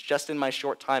change just in my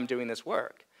short time doing this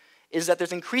work, is that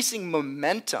there's increasing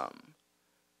momentum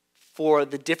for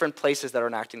the different places that are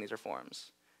enacting these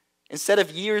reforms. Instead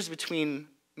of years between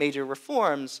major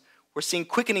reforms, we're seeing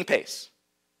quickening pace.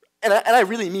 And I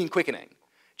really mean quickening.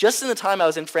 Just in the time I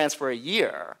was in France for a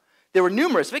year, there were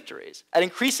numerous victories at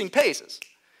increasing paces,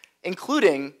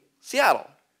 including Seattle.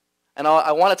 And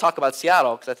I want to talk about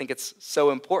Seattle because I think it's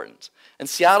so important. And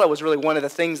Seattle was really one of the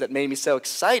things that made me so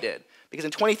excited because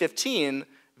in 2015,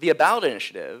 via ballot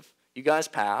initiative, you guys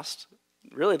passed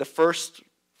really the first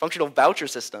functional voucher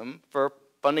system for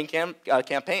funding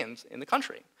campaigns in the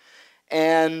country.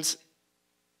 And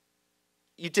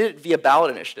you did it via ballot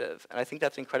initiative, and I think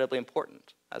that's incredibly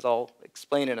important, as I'll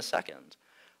explain in a second.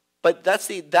 But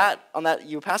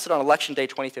you passed it on Election Day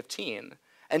 2015,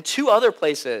 and 2 other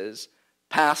places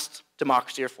passed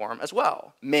democracy reform as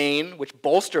well. Maine, which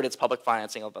bolstered its public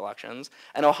financing of elections,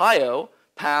 and Ohio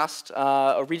passed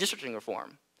a redistricting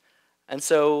reform. And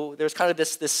so there's kind of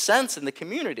this sense in the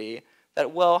community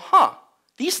that,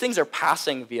 these things are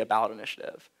passing via ballot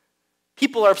initiative.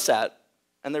 People are upset,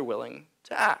 and they're willing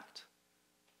to act.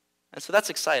 And so that's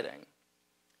exciting.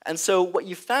 And so what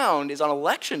you found is on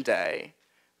Election Day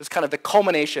was kind of the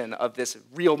culmination of this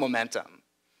real momentum.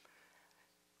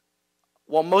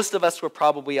 While most of us were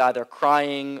probably either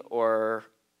crying or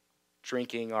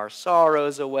drinking our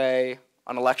sorrows away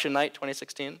on election night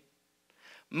 2016,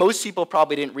 most people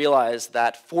probably didn't realize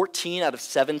that 14 out of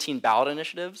 17 ballot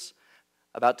initiatives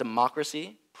about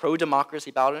democracy,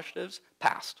 pro-democracy ballot initiatives,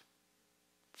 passed.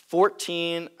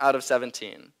 14 out of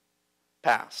 17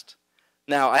 passed.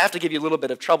 Now, I have to give you a little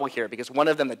bit of trouble here because one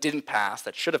of them that didn't pass,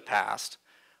 that should have passed,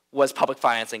 was public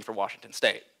financing for Washington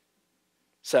State.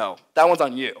 So that one's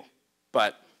on you,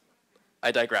 but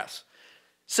I digress.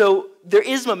 So there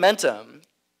is momentum,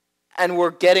 and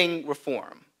we're getting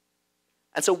reform.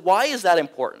 And so why is that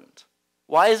important?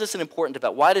 Why is this an important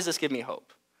debate? Why does this give me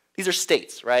hope? These are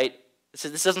states, right?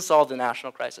 This doesn't solve the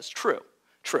national crisis. True.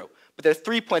 But there are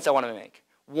 3 points I want to make.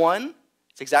 One,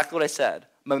 it's exactly what I said,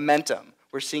 momentum.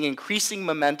 We're seeing increasing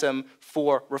momentum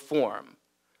for reform.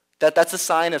 That's a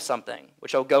sign of something,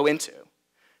 which I'll go into.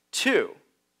 2,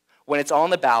 when it's on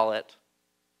the ballot,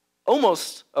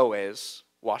 almost always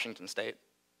Washington State,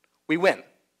 we win.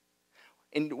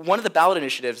 In one of the ballot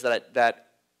initiatives that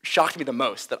shocked me the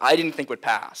most, that I didn't think would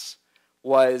pass,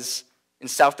 was in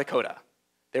South Dakota.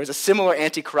 There was a similar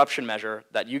anti-corruption measure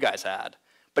that you guys had,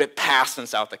 but it passed in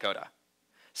South Dakota.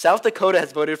 South Dakota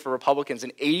has voted for Republicans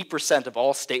in 80% of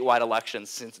all statewide elections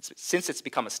since it's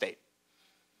become a state.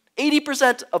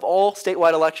 80% of all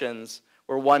statewide elections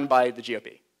were won by the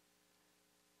GOP.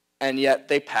 And yet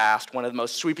they passed one of the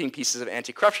most sweeping pieces of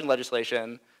anti-corruption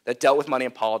legislation that dealt with money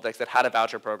in politics, that had a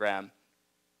voucher program.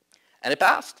 And it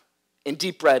passed in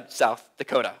deep red South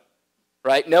Dakota,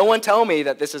 right? No one tell me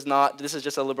that this is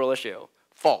just a liberal issue.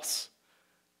 False,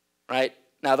 right?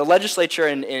 Now, the legislature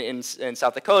in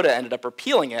South Dakota ended up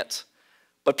repealing it,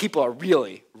 but people are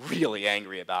really, really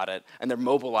angry about it, and they're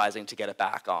mobilizing to get it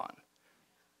back on.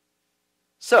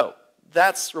 So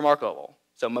that's remarkable.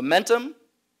 So momentum,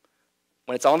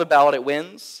 when it's on the ballot, it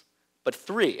wins. But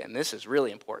 3, and this is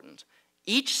really important,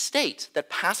 each state that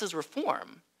passes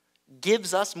reform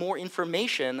gives us more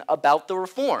information about the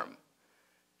reform.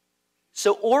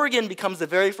 So Oregon becomes the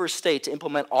very first state to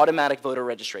implement automatic voter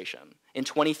registration in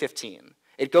 2015.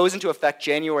 It goes into effect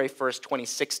January 1st,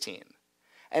 2016.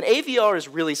 And AVR is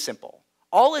really simple.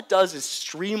 All it does is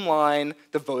streamline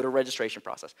the voter registration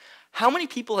process. How many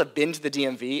people have been to the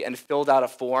DMV and filled out a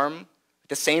form,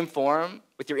 the same form,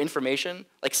 with your information,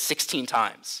 like 16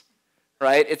 times,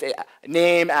 right? It's a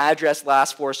name, address,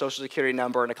 last 4 social security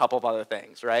number, and a couple of other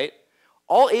things, right?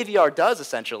 All AVR does,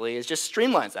 essentially, is just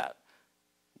streamlines that.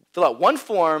 Fill out one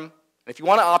form, and if you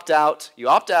want to opt out, you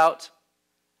opt out,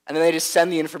 and then they just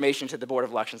send the information to the Board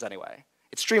of Elections anyway.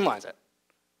 It streamlines it.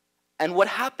 And what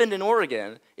happened in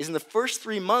Oregon is in the first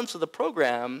 3 months of the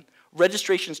program,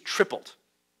 registrations tripled.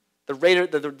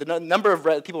 The number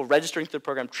of people registering to the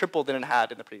program tripled than it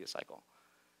had in the previous cycle.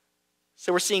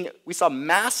 So we saw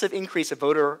massive increase of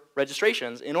voter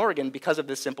registrations in Oregon because of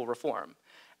this simple reform.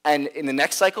 And in the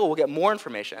next cycle, we'll get more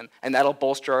information, and that'll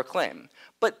bolster our claim.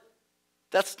 But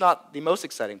that's not the most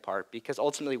exciting part, because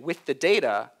ultimately with the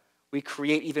data, we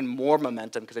create even more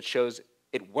momentum because it shows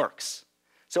it works.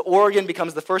 So Oregon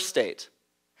becomes the first state.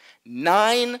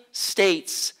 9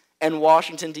 states and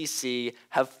Washington, D.C.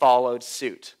 have followed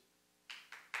suit,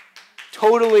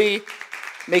 totally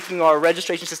making our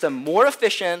registration system more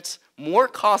efficient, more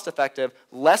cost-effective,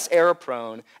 less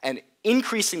error-prone, and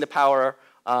increasing the power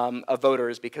of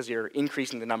voters because you're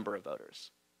increasing the number of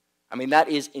voters. I mean, that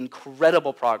is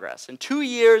incredible progress. In 2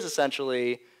 years,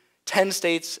 essentially, 10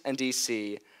 states and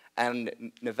D.C.,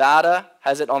 and Nevada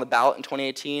has it on the ballot in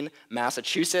 2018.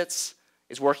 Massachusetts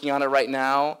is working on it right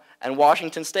now. And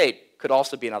Washington State could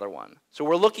also be another one. So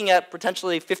we're looking at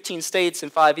potentially 15 states in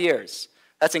 5 years.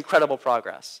 That's incredible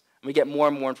progress. And we get more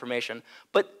and more information.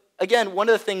 But again, one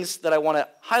of the things that I want to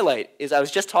highlight is I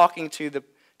was just talking to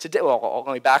well,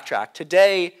 let me backtrack.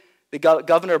 Today,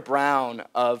 Governor Brown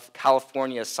of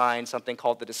California signed something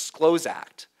called the Disclose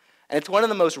Act. And it's one of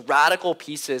the most radical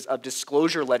pieces of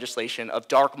disclosure legislation of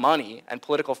dark money and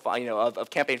political, of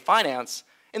campaign finance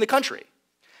in the country.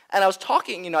 And I was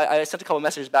talking, I sent a couple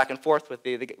messages back and forth with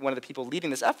one of the people leading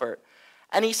this effort.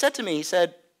 And he said to me,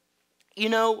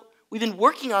 we've been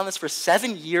working on this for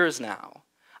 7 years now.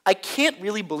 I can't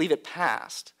really believe it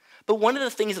passed. But one of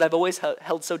the things that I've always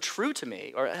held so true to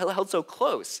me, or held so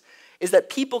close, is that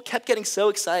people kept getting so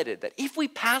excited that if we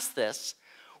pass this,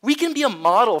 we can be a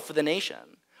model for the nation.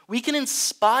 We can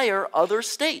inspire other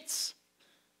states.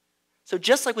 So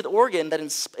just like with Oregon, that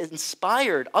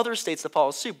inspired other states to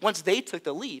follow suit, once they took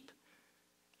the leap,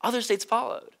 other states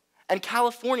followed. And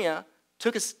California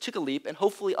took a leap, and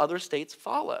hopefully other states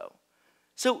follow.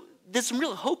 So there's some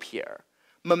real hope here.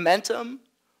 Momentum,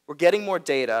 we're getting more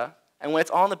data, and when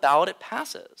it's on the ballot, it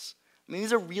passes. I mean,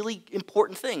 these are really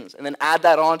important things. And then add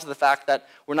that on to the fact that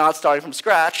we're not starting from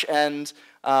scratch, and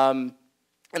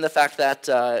the fact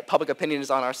that public opinion is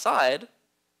on our side.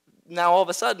 Now all of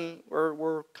a sudden,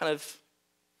 we're kind of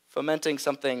fomenting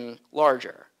something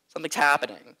larger. Something's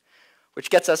happening, which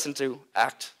gets us into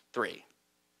Act 3,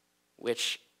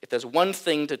 which, if there's one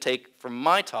thing to take from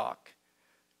my talk,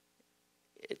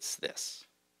 it's this.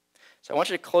 So I want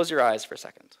you to close your eyes for a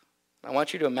second. I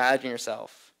want you to imagine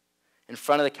yourself in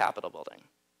front of the Capitol building.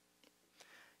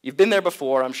 You've been there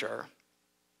before, I'm sure,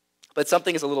 but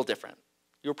something is a little different.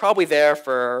 You were probably there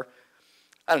for,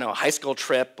 a high school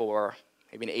trip or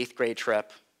maybe an 8th grade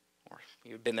trip, or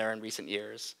you've been there in recent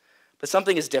years. But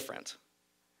something is different.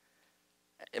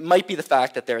 It might be the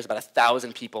fact that there's about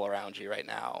 1,000 people around you right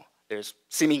now. There's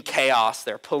seeming chaos,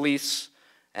 there are police,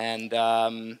 and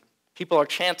people are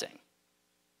chanting.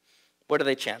 What are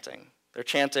they chanting? They're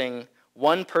chanting,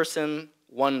 1 person,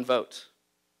 1 vote.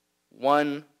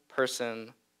 1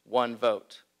 person, 1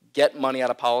 vote. Get money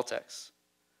out of politics.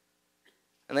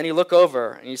 And then you look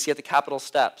over and you see at the Capitol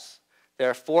steps, there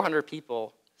are 400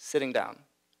 people sitting down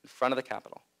in front of the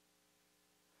Capitol.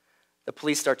 the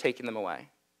police start taking them away.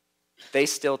 They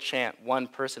still chant, one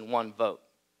person, one vote.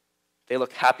 They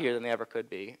look happier than they ever could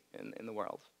be in the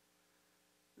world.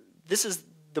 This is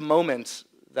the moment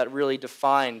that really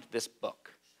defined this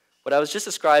book. What I was just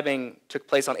describing took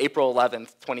place on April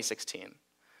 11th, 2016.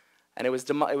 And it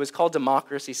was called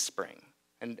Democracy Spring.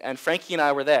 And Frankie and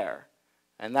I were there.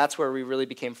 And that's where we really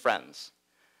became friends.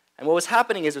 And what was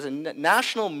happening is there was a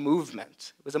national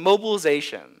movement. It was a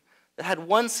mobilization that had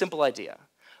one simple idea.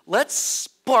 Let's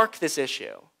spark this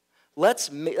issue.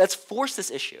 Let's force this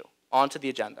issue onto the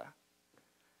agenda.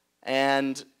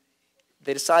 And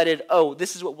they decided, oh,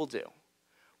 this is what we'll do.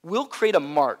 We'll create a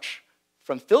march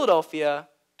from Philadelphia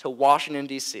to Washington,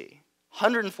 D.C.,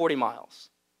 140 miles.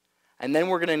 And then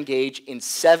we're going to engage in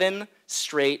 7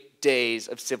 straight days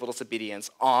of civil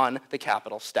disobedience on the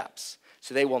Capitol steps.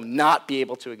 So they will not be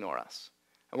able to ignore us.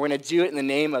 And we're going to do it in the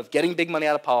name of getting big money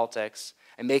out of politics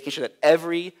and making sure that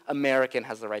every American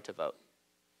has the right to vote.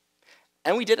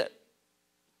 And we did it.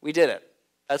 We did it.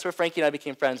 That's where Frankie and I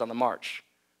became friends on the march.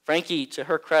 Frankie, to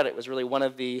her credit, was really one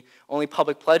of the only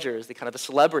public pledgers, the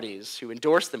celebrities who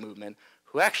endorsed the movement,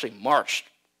 who actually marched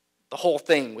the whole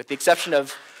thing, with the exception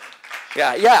of,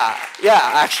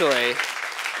 actually.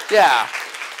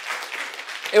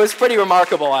 It was pretty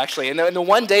remarkable, actually. And the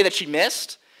one day that she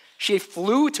missed, she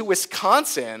flew to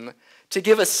Wisconsin to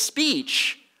give a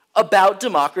speech about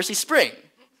Democracy Spring.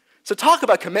 So talk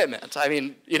about commitment. I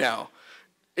mean,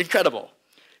 incredible.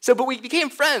 But we became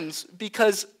friends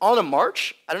because on a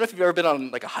march, I don't know if you've ever been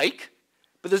on a hike,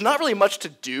 but there's not really much to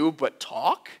do but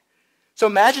talk. So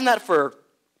imagine that for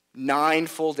 9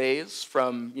 full days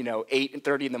from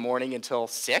 8:30 in the morning until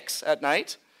 6 at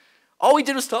night. All we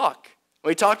did was talk.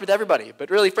 We talked with everybody,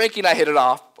 but really Frankie and I hit it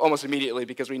off almost immediately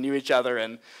because we knew each other,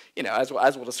 and as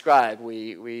we'll describe,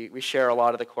 we share a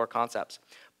lot of the core concepts.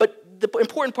 But the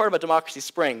important part about Democracy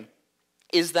Spring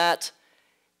is that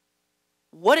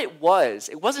what it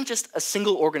wasn't just a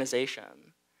single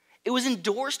organization. It was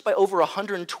endorsed by over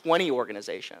 120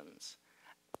 organizations.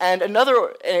 And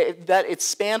that it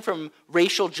spanned from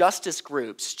racial justice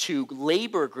groups to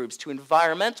labor groups to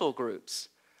environmental groups.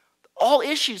 All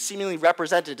issues seemingly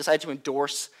represented decided to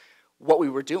endorse what we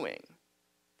were doing,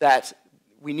 that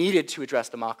we needed to address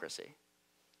democracy.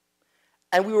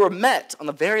 And we were met on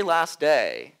the very last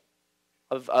day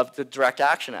of the direct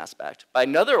action aspect by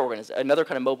another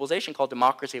kind of mobilization called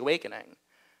Democracy Awakening.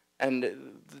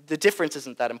 And the difference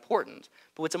isn't that important.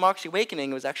 But with Democracy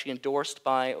Awakening, it was actually endorsed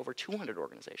by over 200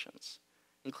 organizations,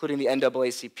 including the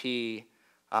NAACP,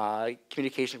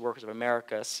 Communications Workers of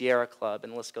America, Sierra Club,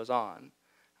 and the list goes on.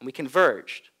 And we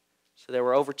converged. So there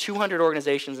were over 200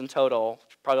 organizations in total,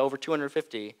 probably over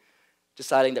 250,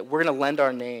 deciding that we're going to lend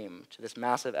our name to this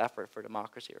massive effort for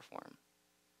democracy reform.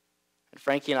 And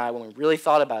Frankie and I, when we really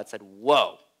thought about it, said,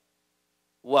 whoa,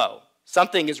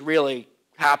 something is really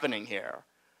happening here.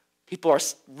 People are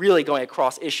really going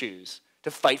across issues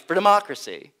to fight for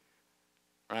democracy,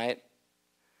 right?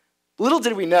 Little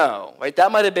did we know, right?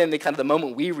 That might have been the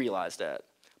moment we realized it.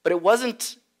 But it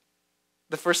wasn't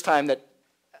the first time that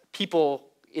people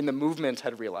in the movement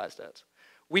had realized it.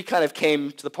 We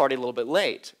came to the party a little bit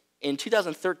late. In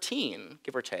 2013,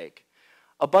 give or take,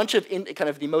 a bunch of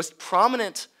the most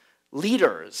prominent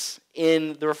leaders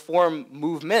in the reform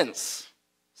movements,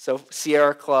 so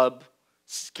Sierra Club,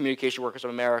 Communication Workers of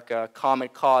America, Common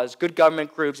Cause, good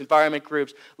government groups, environment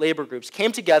groups, labor groups,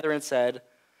 came together and said,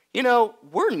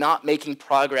 we're not making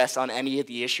progress on any of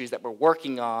the issues that we're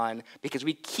working on because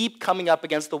we keep coming up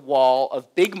against the wall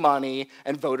of big money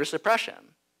and voter suppression.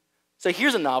 So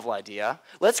here's a novel idea.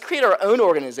 Let's create our own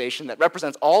organization that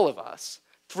represents all of us,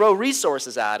 throw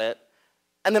resources at it,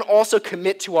 and then also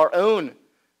commit to our own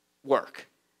work,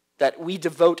 that we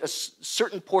devote a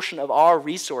certain portion of our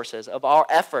resources, of our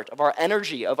effort, of our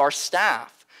energy, of our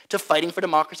staff to fighting for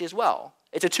democracy as well.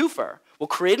 It's a twofer. We'll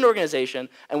create an organization,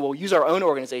 and we'll use our own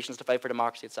organizations to fight for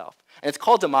democracy itself. And it's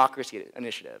called Democracy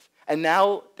Initiative. And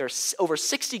now there's over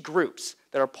 60 groups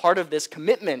that are part of this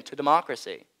commitment to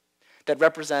democracy that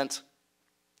represent,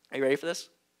 are you ready for this?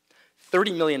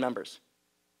 30 million members.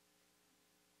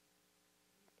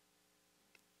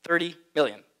 30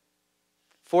 million.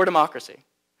 For democracy.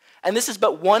 And this is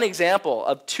but one example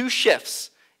of 2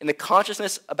 shifts in the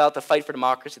consciousness about the fight for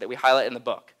democracy that we highlight in the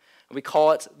book. And we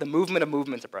call it the movement of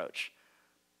movements approach.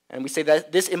 And we say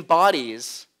that this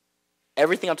embodies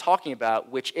everything I'm talking about,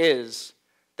 which is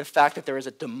the fact that there is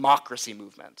a democracy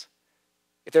movement.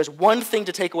 If there's one thing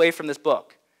to take away from this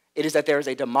book, it is that there is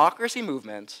a democracy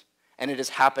movement, and it is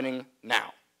happening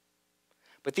now.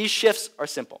 But these shifts are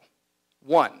simple.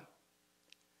 1,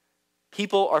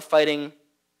 people are fighting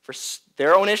for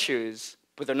their own issues,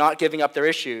 but they're not giving up their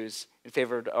issues in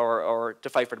favor or to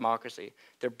fight for democracy.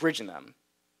 They're bridging them.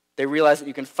 They realize that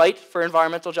you can fight for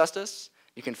environmental justice,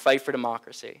 you can fight for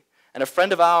democracy. And a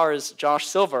friend of ours, Josh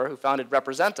Silver, who founded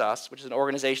Represent Us, which is an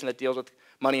organization that deals with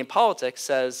money and politics,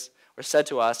 said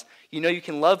to us, you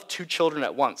can love 2 children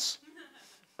at once,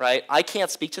 right? I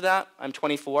can't speak to that. I'm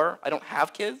 24. I don't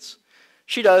have kids.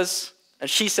 She does, and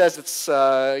she says it's,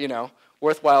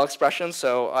 worthwhile expression,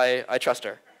 so I trust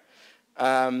her.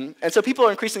 And so people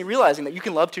are increasingly realizing that you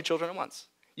can love 2 children at once.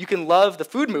 You can love the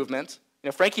food movement.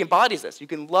 Frankie embodies this. You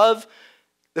can love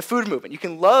the food movement. You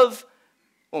can love,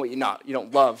 well, you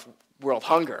don't love world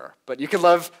hunger, but you can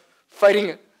love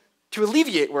fighting to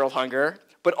alleviate world hunger,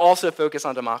 but also focus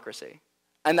on democracy.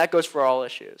 And that goes for all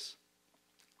issues.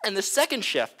 And the second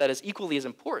shift that is equally as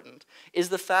important is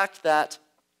the fact that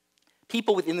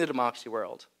people within the democracy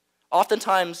world,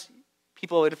 oftentimes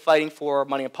people who have been fighting for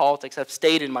money and politics have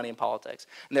stayed in money and politics,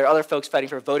 and there are other folks fighting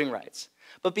for voting rights.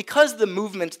 But because the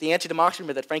movement, the anti-democracy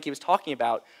movement that Frankie was talking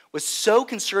about, was so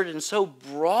concerted and so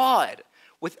broad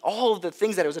with all of the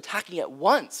things that it was attacking at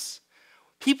once,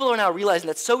 people are now realizing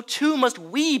that so too must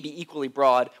we be equally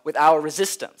broad with our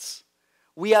resistance.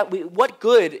 What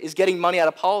good is getting money out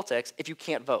of politics if you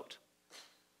can't vote?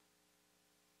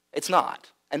 It's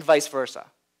not, and vice versa.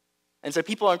 And so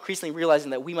people are increasingly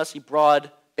realizing that we must be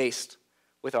broad-based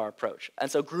with our approach. And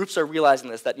so groups are realizing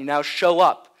this, that you now show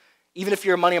up. Even if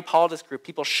you're a money and politics group,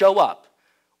 people show up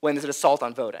when there's an assault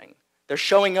on voting. They're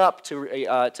showing up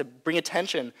to bring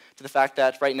attention to the fact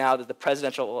that right now that the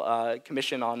Presidential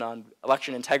Commission on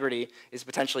Election Integrity is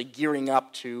potentially gearing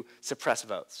up to suppress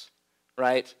votes,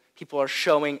 right? People are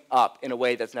showing up in a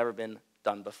way that's never been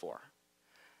done before.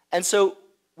 And so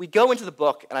we go into the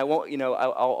book, and I won't,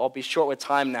 I'll be short with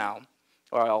time now,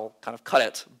 or I'll kind of cut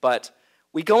it, but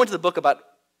we go into the book about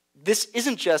this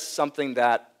isn't just something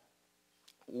that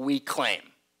we claim.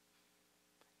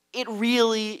 It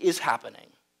really is happening.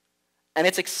 And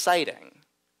it's exciting.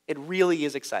 It really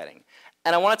is exciting.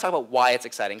 And I want to talk about why it's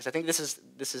exciting, because I think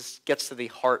this gets to the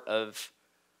heart of,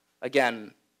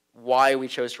 again, why we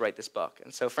chose to write this book.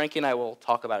 And so Frankie and I will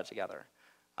talk about it together.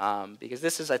 Because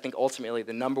this is, I think, ultimately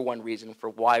the #1 reason for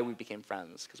why we became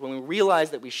friends. Because when we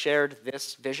realized that we shared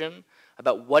this vision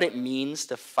about what it means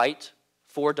to fight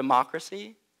for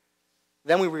democracy,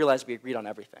 then we realized we agreed on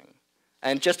everything.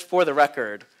 And just for the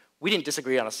record, we didn't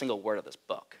disagree on a single word of this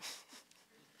book.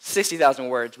 60,000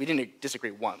 words, we didn't disagree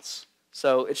once.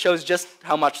 So it shows just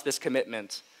how much this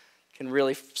commitment can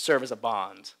really serve as a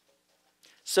bond.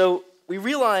 So we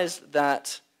realized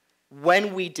that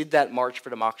when we did that March for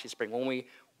Democracy Spring, when we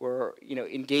were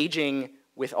engaging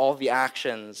with all the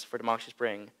actions for Democracy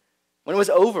Spring, when it was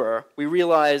over, we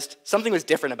realized something was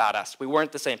different about us. We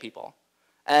weren't the same people.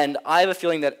 And I have a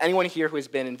feeling that anyone here who has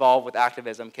been involved with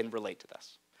activism can relate to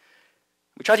this.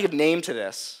 We tried to give name to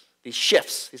this, these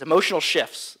shifts, these emotional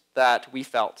shifts that we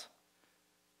felt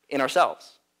in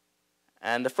ourselves.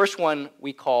 And the first one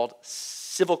we called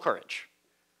civil courage.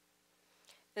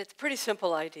 It's a pretty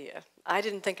simple idea. I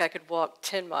didn't think I could walk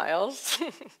 10 miles,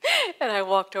 and I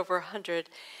walked over 100.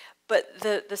 But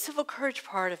the civil courage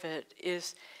part of it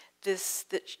is this,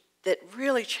 that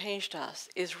really changed us,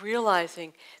 is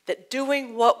realizing that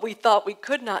doing what we thought we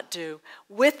could not do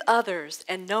with others,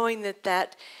 and knowing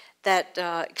that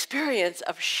experience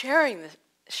of sharing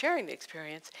the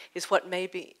experience is what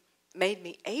made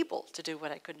me able to do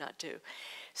what I could not do.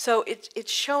 So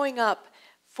it's showing up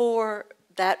for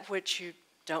that which you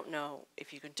don't know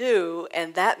if you can do,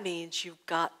 and that means you've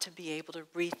got to be able to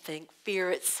rethink fear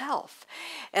itself.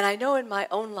 And I know in my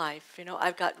own life,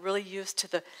 I've got really used to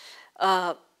the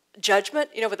judgment,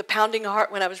 with the pounding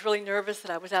heart. When I was really nervous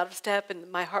that I was out of step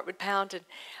and my heart would pound, and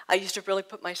I used to really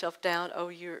put myself down. Oh,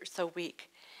 you're so weak.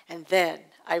 And then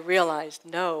I realized,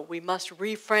 no, we must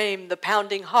reframe the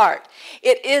pounding heart.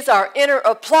 It is our inner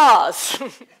applause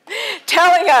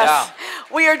telling us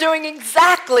we are doing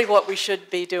exactly what we should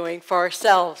be doing for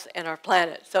ourselves and our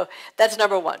planet. So that's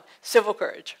 #1, civil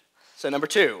courage. So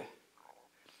 #2,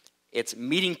 it's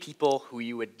meeting people who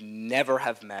you would never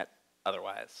have met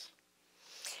otherwise.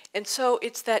 And so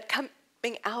it's that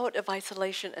coming out of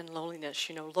isolation and loneliness.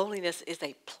 Loneliness is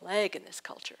a plague in this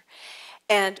culture.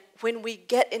 And when we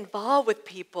get involved with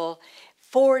people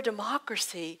for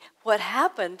democracy, what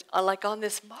happened, like on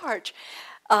this march,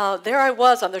 there I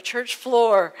was on the church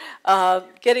floor,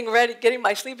 getting ready, getting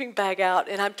my sleeping bag out,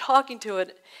 and I'm talking to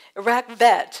an Iraq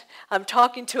vet, I'm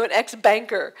talking to an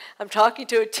ex-banker, I'm talking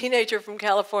to a teenager from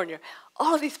California.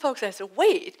 All of these folks, I said,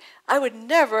 wait, I would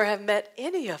never have met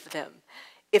any of them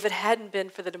if it hadn't been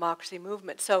for the democracy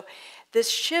movement. So this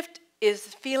shift is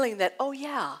feeling that, oh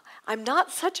yeah, I'm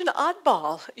not such an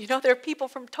oddball. You know, there are people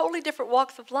from totally different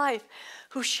walks of life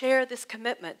who share this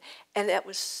commitment, and that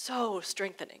was so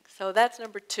strengthening. So that's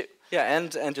number 2. Yeah,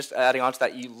 and just adding on to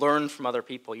that, you learn from other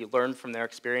people, you learn from their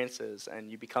experiences,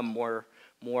 and you become more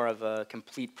of a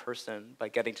complete person by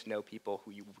getting to know people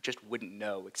who you just wouldn't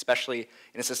know, especially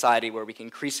in a society where we can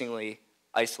increasingly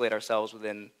isolate ourselves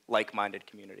within like-minded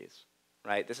communities,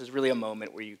 right? This is really a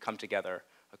moment where you come together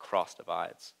across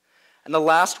divides. And the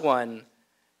last one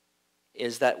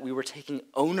is that we were taking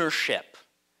ownership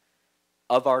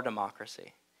of our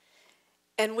democracy.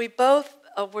 And we both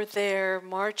were there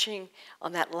marching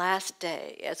on that last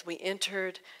day as we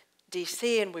entered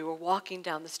D.C. and we were walking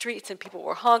down the streets and people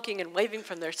were honking and waving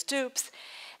from their stoops.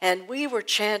 And we were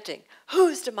chanting,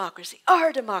 whose democracy?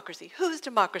 Our democracy. Whose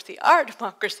democracy? Our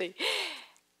democracy.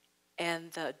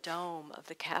 And the dome of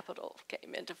the Capitol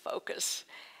came into focus.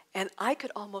 And I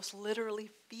could almost literally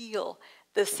feel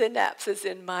the synapses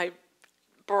in my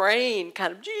brain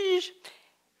kind of,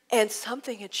 and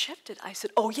something had shifted. I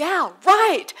said, oh yeah,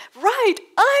 right,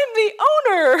 I'm the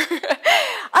owner.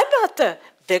 I'm not the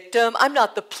victim, I'm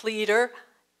not the pleader.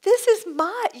 This is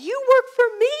you work for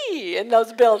me in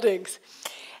those buildings.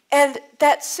 And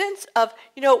that sense of,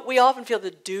 you know, we often feel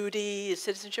the duty,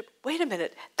 citizenship. Wait a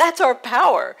minute, that's our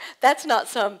power. That's not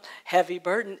some heavy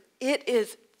burden. It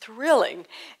is thrilling.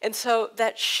 And so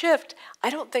that shift, I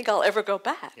don't think I'll ever go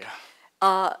back.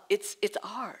 Yeah. It's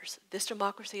ours. This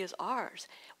democracy is ours.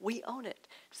 We own it.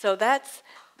 So that's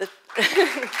the...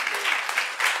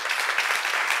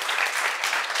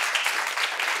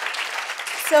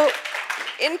 So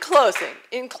in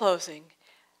closing,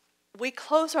 we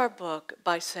close our book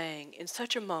by saying, in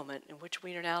such a moment in which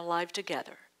we are now alive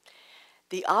together,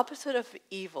 the opposite of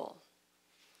evil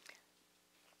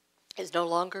is no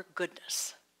longer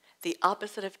goodness. The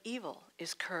opposite of evil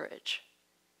is courage.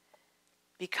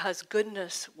 Because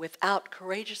goodness without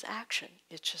courageous action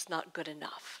is just not good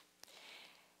enough.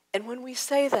 And when we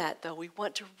say that, though, we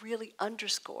want to really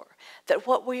underscore that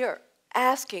what we are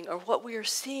asking or what we are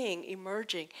seeing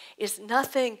emerging is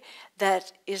nothing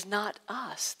that is not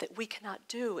us, that we cannot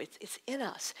do. It's in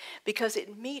us because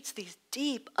it meets these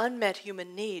deep, unmet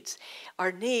human needs,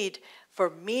 our need for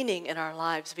meaning in our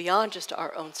lives beyond just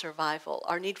our own survival,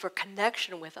 our need for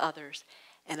connection with others,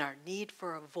 and our need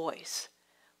for a voice,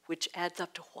 which adds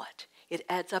up to what? It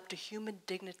adds up to human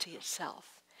dignity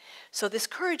itself. So this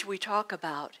courage we talk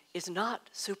about is not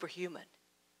superhuman.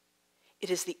 It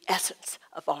is the essence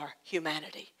of our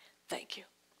humanity. Thank you.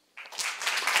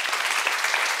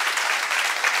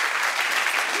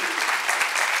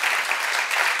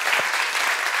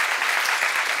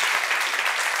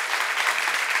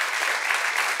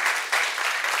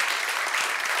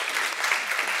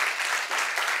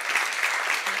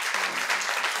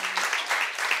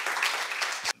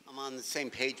 I'm on the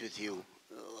same page with you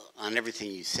on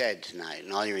everything you said tonight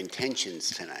and all your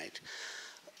intentions tonight.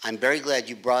 I'm very glad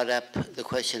you brought up the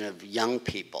question of young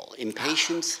people.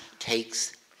 Impatience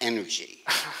takes energy,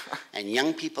 and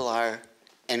young people are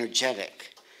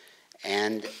energetic.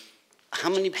 And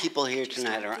how many people here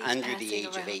tonight are under the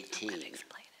age of 18?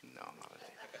 No, not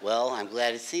Well, I'm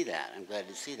glad to see that. I'm glad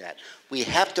to see that. We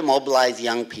have to mobilize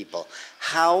young people.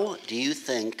 How do you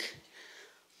think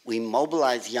we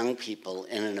mobilize young people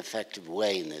in an effective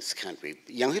way in this country?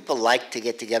 Young people like to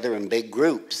get together in big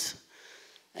groups.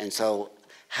 And so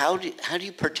how do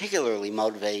you particularly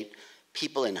motivate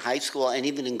people in high school and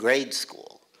even in grade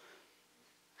school?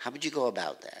 How would you go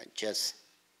about that?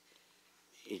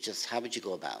 How would you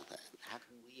go about that? How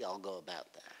can we all go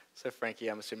about that? So Frankie,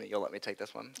 I'm assuming you'll let me take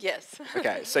this one? Yes.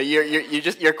 Okay, so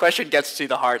your question gets to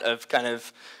the heart of kind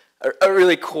of a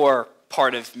really core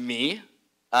part of me,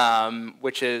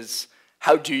 which is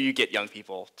how do you get young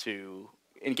people to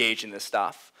engage in this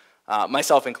stuff?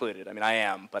 Myself included. I mean, I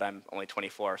am, but I'm only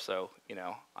 24, so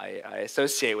I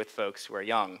associate with folks who are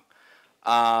young.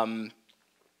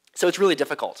 So it's really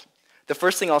difficult. The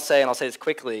first thing I'll say, and I'll say this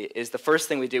quickly, is the first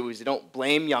thing we do is we don't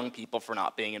blame young people for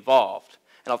not being involved.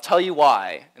 And I'll tell you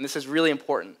why, and this is really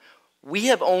important. We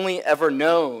have only ever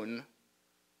known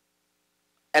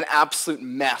an absolute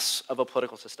mess of a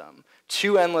political system.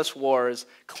 2 endless wars,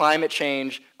 climate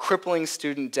change, crippling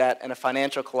student debt, and a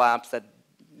financial collapse that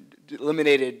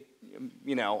eliminated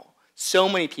so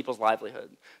many people's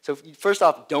livelihood. So first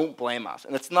off, don't blame us.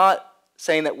 And it's not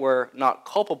saying that we're not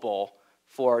culpable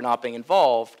for not being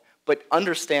involved, but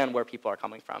understand where people are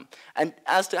coming from. And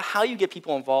as to how you get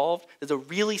people involved, there's a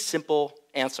really simple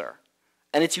answer.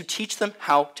 And it's you teach them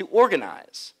how to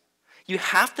organize. You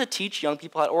have to teach young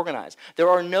people how to organize. There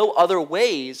are no other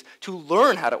ways to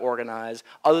learn how to organize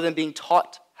other than being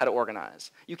taught how to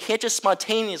organize. You can't just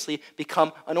spontaneously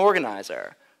become an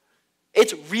organizer.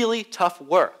 It's really tough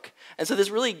work. And so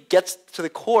this really gets to the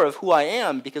core of who I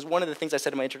am, because one of the things I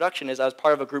said in my introduction is I was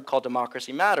part of a group called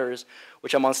Democracy Matters,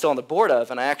 which I'm still on the board of,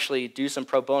 and I actually do some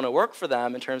pro bono work for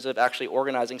them in terms of actually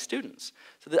organizing students.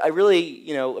 So I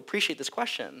really appreciate this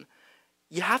question.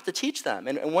 You have to teach them.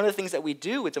 And one of the things that we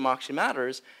do with Democracy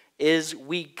Matters is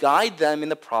we guide them in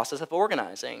the process of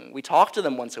organizing. We talk to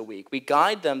them once a week. We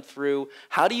guide them through,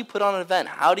 how do you put on an event?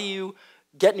 How do you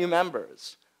get new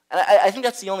members? And I think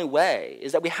that's the only way,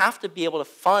 is that we have to be able to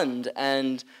fund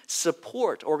and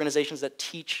support organizations that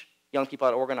teach young people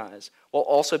how to organize, while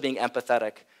also being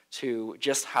empathetic to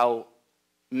just how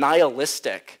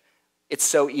nihilistic it's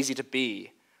so easy to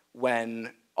be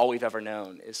when all we've ever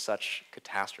known is such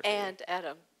catastrophe. And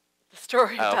Adam, the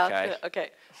story about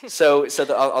So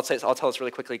I'll tell this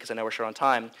really quickly because I know we're short on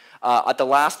time. At the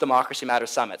last Democracy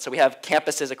Matters Summit, so we have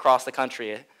campuses across the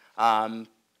country, and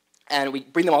we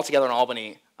bring them all together in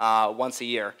Albany once a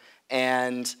year.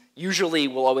 And usually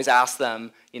we'll always ask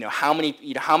them, how many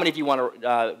of you want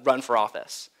to run for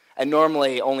office? And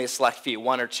normally only a select few,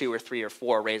 1 or 2 or 3 or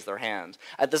 4, raise their hand.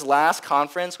 At this last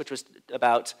conference, which was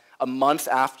about a month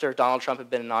after Donald Trump had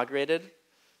been inaugurated,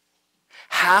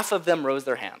 half of them rose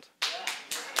their hand.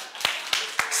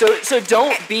 So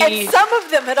don't be... And some of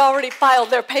them had already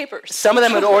filed their papers. Some of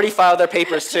them had already filed their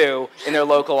papers, too, in their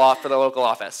for their local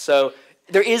office. So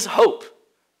there is hope,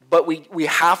 but we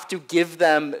have to give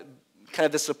them kind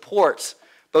of the support,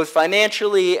 both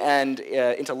financially and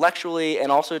intellectually,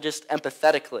 and also just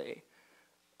empathetically,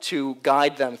 to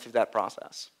guide them through that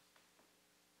process.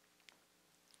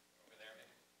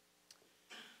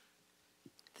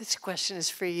 This question is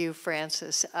for you,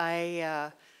 Frances.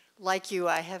 Like you,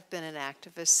 I have been an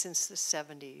activist since the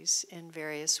 70s in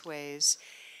various ways,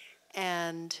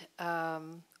 and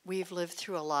we've lived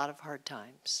through a lot of hard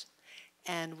times,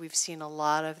 and we've seen a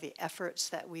lot of the efforts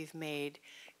that we've made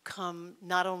come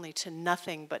not only to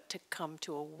nothing, but to come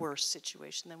to a worse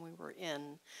situation than we were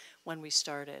in when we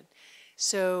started.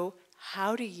 So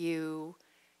how do you,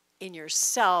 in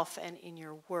yourself and in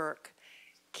your work,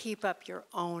 keep up your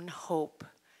own hope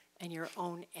and your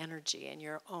own energy and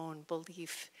your own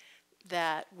belief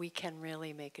that we can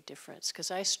really make a difference?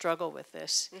 Because I struggle with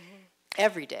this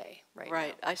every day right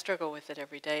now. I struggle with it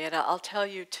every day. And I'll tell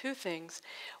you 2 things.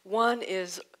 One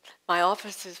is my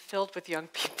office is filled with young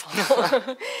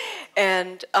people.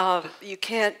 And you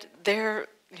can't, they're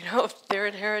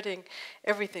inheriting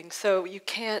everything. So you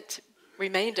can't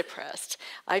remain depressed,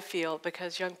 I feel,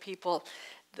 because young people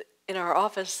in our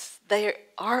office, they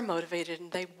are motivated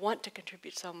and they want to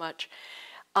contribute so much.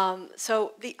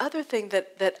 So the other thing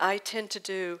that I tend to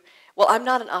do, well, I'm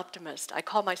not an optimist. I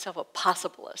call myself a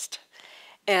possibilist.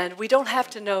 And we don't have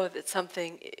to know that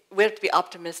something, we have to be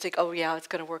optimistic, oh yeah, it's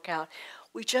going to work out.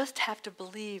 We just have to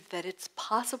believe that it's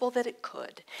possible that it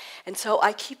could. And so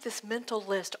I keep this mental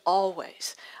list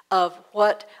always of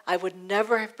what I would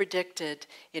never have predicted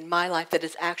in my life that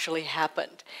has actually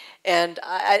happened. And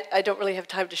I don't really have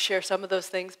time to share some of those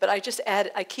things, but I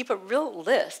keep a real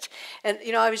list. And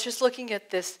I was just looking at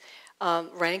this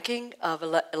ranking of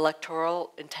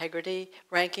electoral integrity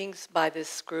rankings by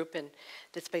this group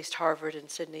that's based Harvard and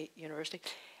Sydney University.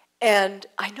 And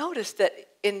I noticed that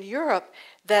in Europe,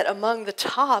 that among the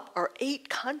top are 8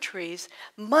 countries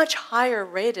much higher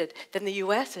rated than the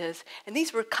US is. And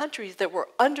these were countries that were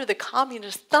under the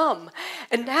communist thumb.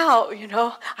 And now,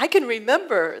 I can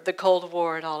remember the Cold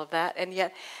War and all of that, and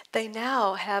yet they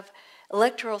now have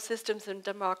electoral systems and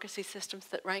democracy systems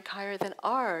that rank higher than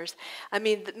ours. I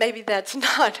mean, maybe that's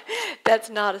not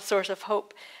a source of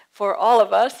hope for all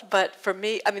of us, but for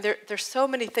me, I mean, there's so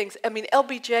many things. I mean,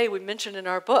 LBJ, we mentioned in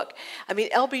our book. I mean,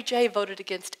 LBJ voted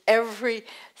against every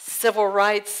civil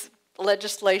rights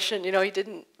legislation. He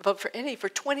didn't vote for any for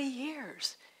 20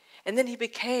 years. And then he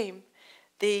became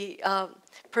the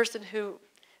person who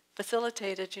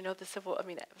facilitated, signed the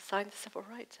Civil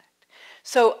Rights Act.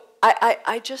 So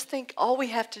I just think all we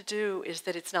have to do is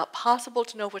that it's not possible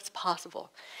to know what's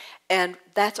possible. And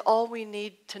that's all we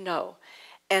need to know.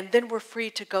 And then we're free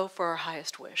to go for our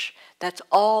highest wish. That's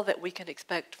all that we can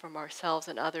expect from ourselves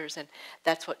and others, and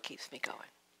that's what keeps me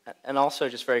going. And also,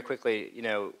 just very quickly,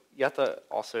 you have to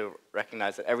also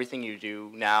recognize that everything you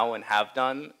do now and have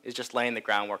done is just laying the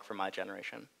groundwork for my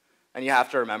generation. And you have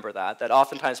to remember that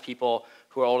oftentimes people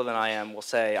who are older than I am will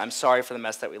say, I'm sorry for the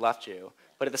mess that we left you.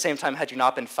 But at the same time, had you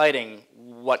not been fighting,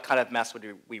 what kind of mess would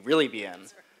we really be in?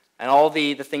 And all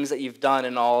the things that you've done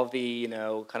and all of the,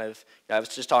 I was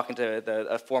just talking to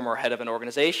a former head of an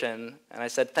organization, and I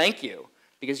said, thank you,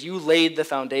 because you laid the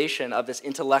foundation of this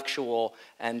intellectual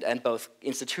and both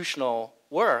institutional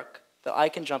work that I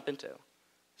can jump into.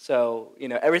 So,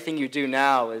 everything you do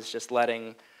now is just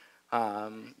letting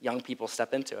young people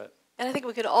step into it. And I think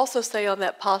we could also say on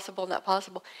that possible, not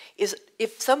possible, is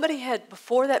if somebody had,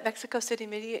 before that Mexico City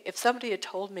meeting, if somebody had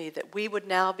told me that we would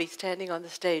now be standing on the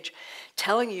stage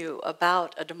telling you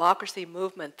about a democracy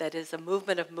movement that is a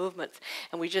movement of movements,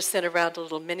 and we just sent around a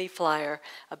little mini flyer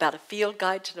about a field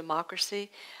guide to democracy,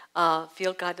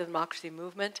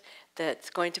 movement,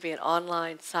 that's going to be an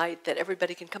online site that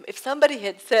everybody can come. If somebody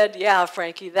had said, yeah,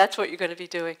 Frankie, that's what you're going to be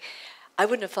doing, I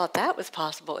wouldn't have thought that was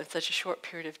possible in such a short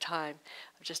period of time,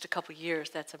 of just a couple years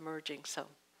that's emerging. So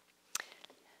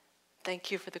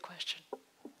thank you for the question.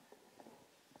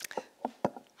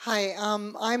 Hi,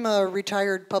 I'm a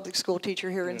retired public school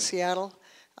teacher here in Seattle.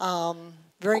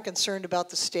 Very concerned about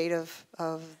the state of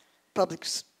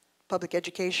public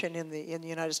education in the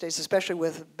United States, especially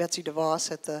with Betsy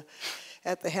DeVos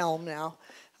at the helm now.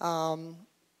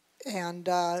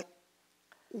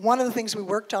 One of the things we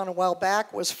worked on a while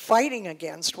back was fighting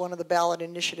against one of the ballot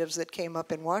initiatives that came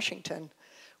up in Washington,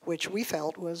 which we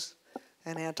felt was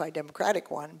an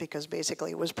anti-democratic one, because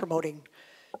basically it was promoting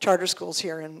charter schools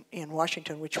here in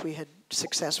Washington, which we had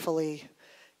successfully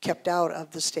kept out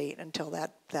of the state until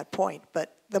that point.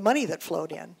 But the money that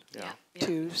flowed in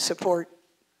to support,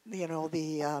 the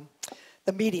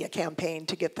media campaign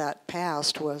to get that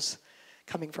passed was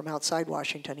coming from outside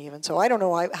Washington even. So I don't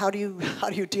know, how do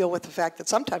you deal with the fact that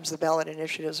sometimes the ballot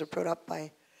initiatives are put up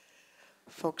by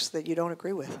folks that you don't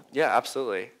agree with? Yeah,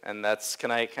 absolutely. And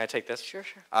can I take this? Sure,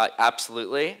 sure.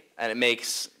 Absolutely. And it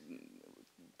makes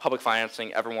public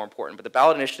financing ever more important. But the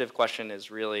ballot initiative question is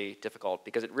really difficult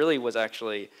because it really was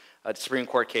actually a Supreme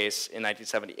Court case in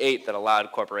 1978 that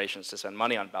allowed corporations to spend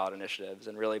money on ballot initiatives.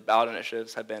 And really, ballot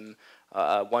initiatives have been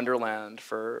a wonderland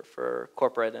for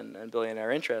corporate and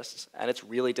billionaire interests. And it's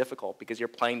really difficult because you're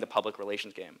playing the public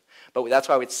relations game. But that's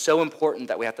why it's so important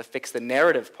that we have to fix the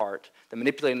narrative part, the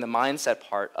manipulating the mindset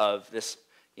part of this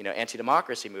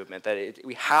anti-democracy movement, that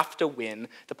we have to win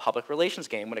the public relations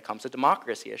game when it comes to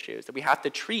democracy issues, that we have to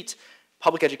treat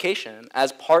public education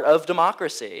as part of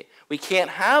democracy. We can't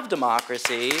have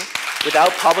democracy without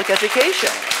public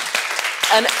education.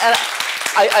 And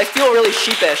I feel really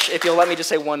sheepish, if you'll let me just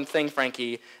say one thing,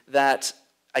 Frankie, that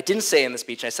I didn't say in the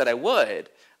speech, and I said I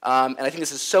would, and I think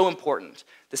this is so important.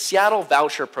 The Seattle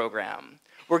voucher program,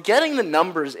 we're getting the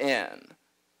numbers in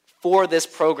for this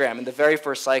program in the very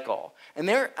first cycle, and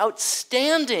they're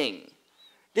outstanding.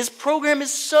 This program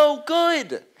is so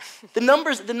good. The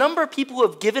number of people who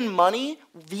have given money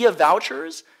via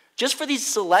vouchers, just for these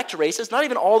select races, not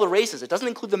even all the races, it doesn't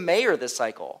include the mayor this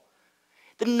cycle.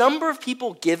 The number of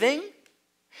people giving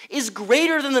is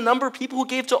greater than the number of people who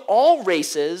gave to all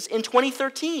races in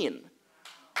 2013.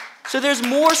 So there's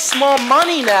more small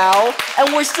money now,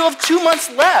 and we still have 2 months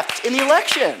left in the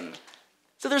election.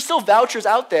 So there's still vouchers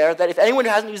out there that if anyone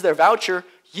who hasn't used their voucher,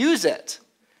 use it.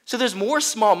 So there's more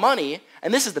small money,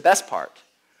 and this is the best part.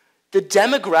 The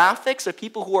demographics of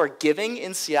people who are giving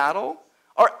in Seattle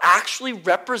are actually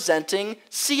representing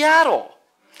Seattle.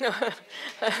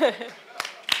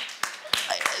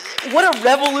 What a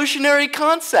revolutionary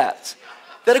concept.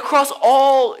 That across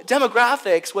all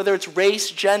demographics, whether it's race,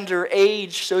 gender,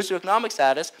 age, socioeconomic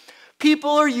status,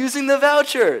 people are using the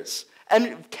vouchers.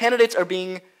 And candidates are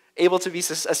being able to be a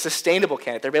sustainable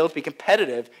candidate. They're able to be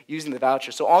competitive using the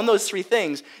voucher. So on those three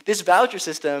things, this voucher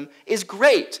system is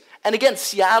great. And again,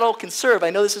 Seattle can serve. I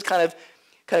know this is kind of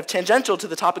tangential to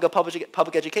the topic of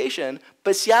public education,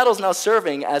 but Seattle's now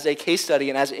serving as a case study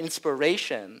and as an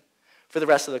inspiration for the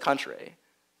rest of the country.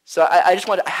 So I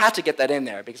had to get that in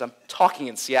there because I'm talking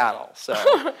in Seattle. So.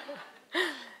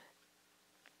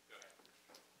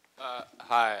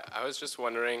 Hi, I was just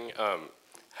wondering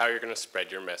how you're going to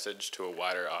spread your message to a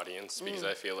wider audience, because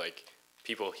I feel like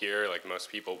people here, like most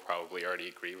people, probably already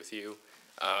agree with you,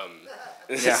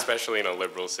 especially in a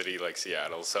liberal city like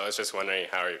Seattle. So I was just wondering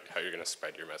how you're going to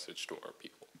spread your message to more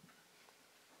people.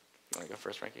 You want to go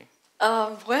first, Frankie?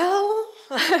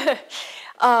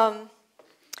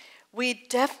 We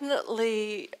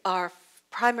definitely, our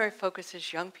primary focus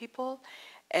is young people,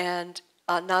 and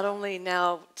not only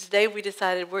now, today we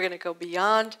decided we're going to go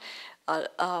beyond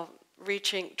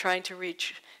trying to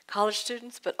reach college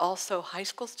students, but also high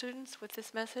school students with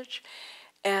this message.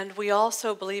 And we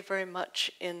also believe very much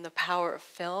in the power of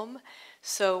film.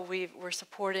 So we're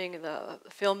supporting the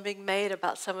film being made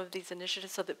about some of these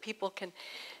initiatives so that people can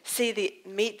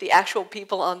meet the actual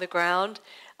people on the ground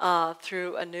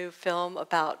through a new film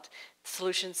about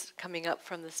solutions coming up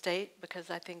from the state,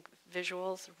 because I think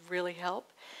visuals really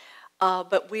help.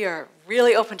 But we are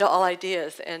really open to all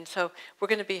ideas, and so we're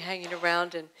going to be hanging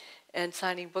around and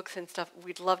signing books and stuff,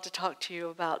 we'd love to talk to you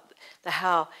about the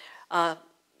how.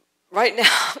 Right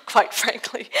now, quite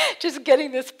frankly, just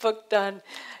getting this book done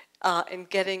and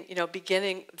getting,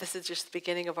 beginning, this is just the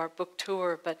beginning of our book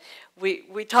tour, but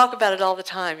we talk about it all the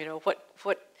time,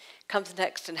 what comes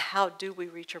next and how do we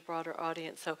reach a broader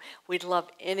audience. So we'd love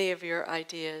any of your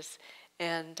ideas.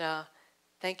 And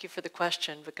thank you for the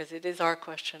question, because it is our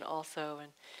question also.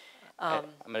 And I'm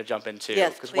going to jump in too.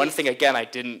 Yes, because one please. thing, again, I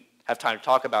didn't have time to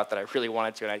talk about that I really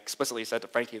wanted to, and I explicitly said to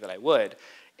Frankie that I would,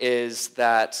 is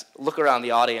that look around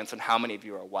the audience and how many of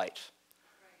you are white.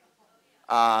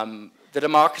 The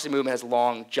democracy movement has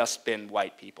long just been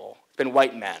white people. It's been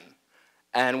white men.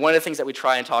 And one of the things that we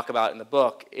try and talk about in the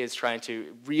book is trying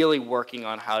to really working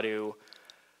on how to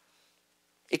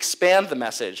expand the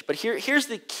message. But here's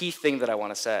the key thing that I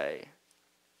want to say.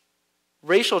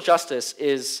 Racial justice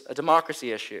is a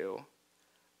democracy issue.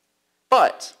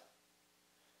 But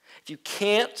if you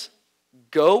can't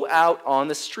go out on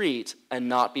the street and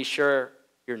not be sure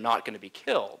you're not going to be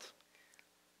killed,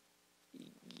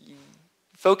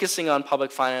 focusing on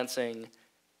public financing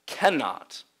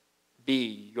cannot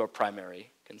be your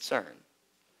primary concern.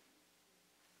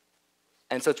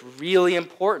 And so it's really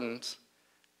important,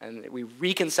 and we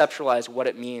reconceptualize what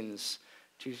it means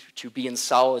to be in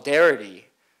solidarity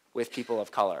with people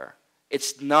of color.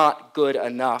 It's not good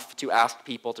enough to ask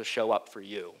people to show up for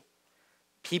you.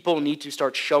 People need to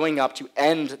start showing up to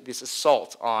end this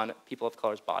assault on people of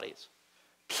color's bodies.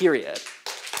 Period.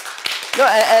 No,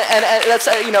 and that's,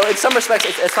 in some respects,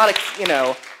 it's not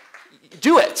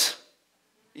do it.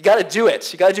 You got to do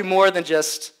it. You got to do more than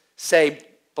just say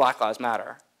Black Lives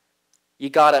Matter. You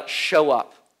got to show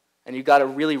up, and you got to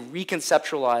really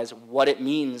reconceptualize what it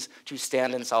means to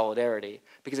stand in solidarity,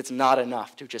 because it's not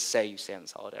enough to just say you stand in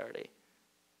solidarity.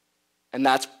 And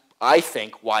that's, I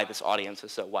think, why this audience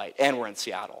is so white. And we're in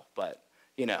Seattle, but,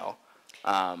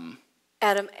 Adam,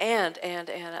 and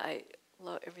I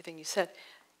love everything you said.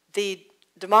 The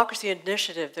democracy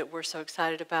initiative that we're so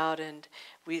excited about, and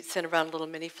we sent around a little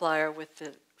mini flyer with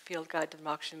the Field Guide to the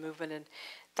Democracy Movement, and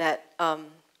that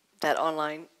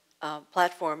online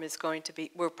platform is going to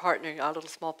be, we're partnering our little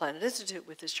Small Planet Institute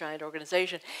with this giant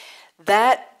organization.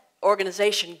 That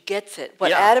organization gets it.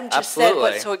 What Adam just said,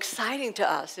 what's so exciting to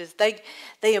us is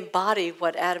they embody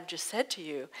what Adam just said to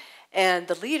you. And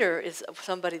the leader is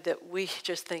somebody that we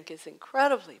just think is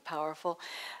incredibly powerful.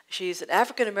 She's an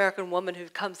African-American woman who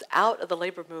comes out of the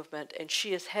labor movement, and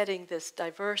she is heading this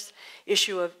diverse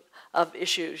issue of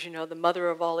issues, the mother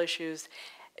of all issues,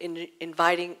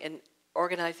 inviting and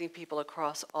organizing people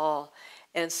across all.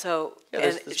 And so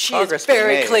she is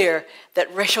very clear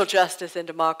that racial justice and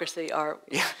democracy are...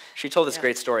 Yeah, she told this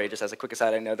great story. Just as a quick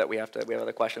aside, I know that we have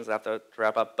other questions that have to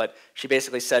wrap up, but she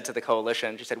basically said to the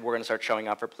coalition, she said, we're going to start showing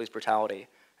up for police brutality.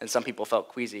 And some people felt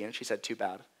queasy, and she said, too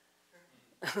bad.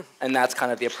 And that's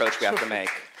kind of the approach we have to make.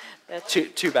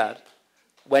 Too bad.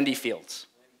 Wendy Fields.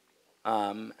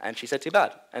 And she said, too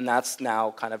bad. And that's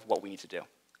now kind of what we need to do.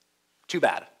 Too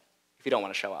bad. If you don't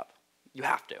want to show up, you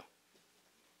have to.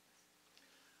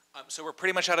 So we're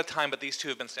pretty much out of time, but these two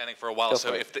have been standing for a while.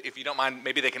 So if you don't mind,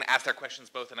 maybe they can ask their questions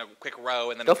both in a quick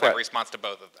row, and then have a response to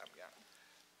both of them.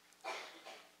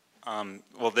 Yeah.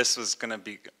 Well, this was going to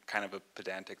be kind of a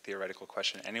pedantic theoretical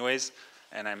question anyways,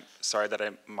 and I'm sorry that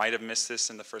I might have missed this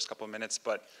in the first couple of minutes,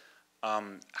 but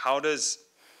how does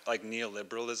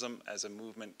neoliberalism as a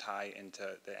movement tie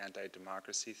into the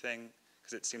anti-democracy thing?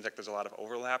 Because it seems like there's a lot of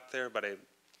overlap there, but I have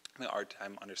a hard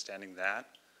time understanding that.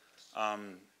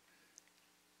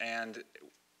 And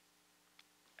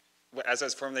as I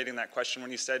was formulating that question, when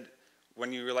you said,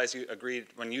 when you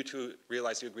two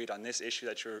realized you agreed on this issue,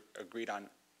 that you agreed on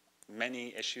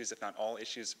many issues, if not all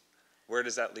issues, where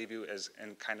does that leave you as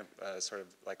in kind of sort of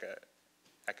like a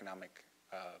economic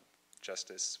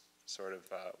justice sort of,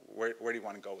 where do you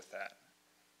want to go with that?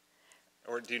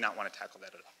 Or do you not want to tackle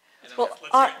that at all?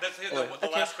 Let's hit the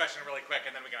last question really quick,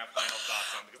 and then we can have final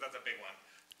thoughts on, because that's a big one.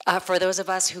 For those of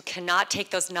us who cannot take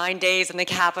those 9 days in the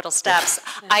Capitol steps,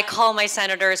 I call my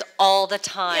senators all the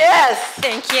time. Yes!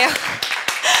 Thank you.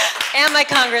 And my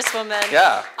congresswoman.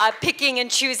 Yeah. Picking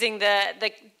and choosing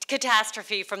the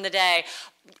catastrophe from the day.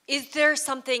 Is there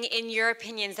something in your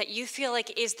opinions that you feel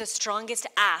like is the strongest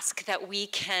ask that we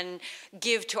can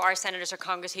give to our senators or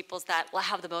congresspeople that will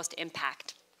have the most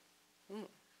impact?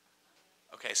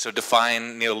 Okay, so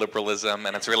define neoliberalism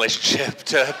and its relationship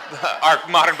to our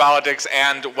modern politics,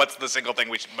 and what's the single thing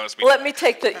we should most be... Let me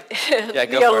take the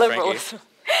neoliberalism.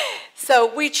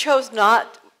 So we chose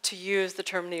not to use the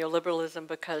term neoliberalism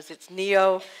because it's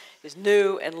neo is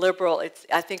new and liberal.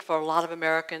 I think for a lot of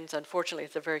Americans, unfortunately,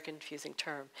 it's a very confusing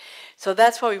term. So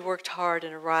that's why we worked hard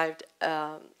and arrived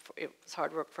it was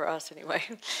hard work for us anyway,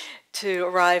 to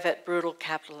arrive at brutal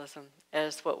capitalism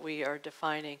as what we are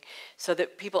defining, so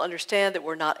that people understand that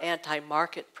we're not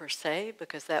anti-market per se,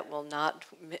 because that will not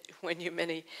win you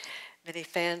many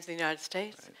fans in the United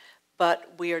States, right.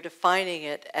 But we are defining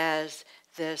it as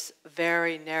this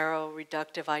very narrow,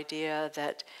 reductive idea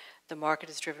that the market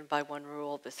is driven by one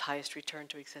rule, this highest return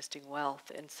to existing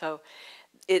wealth. And so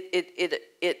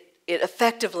it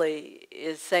effectively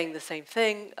is saying the same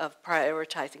thing of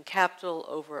prioritizing capital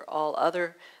over all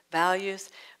other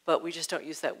values, but we just don't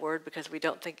use that word because we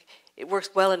don't think it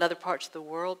works well in other parts of the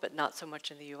world, but not so much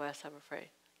in the US, I'm afraid.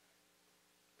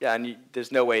 Yeah, and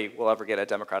there's no way we'll ever get a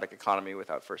democratic economy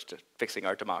without first fixing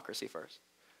our democracy first.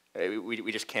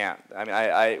 We just can't. I mean,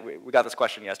 we got this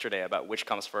question yesterday about which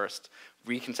comes first,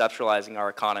 reconceptualizing our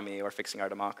economy or fixing our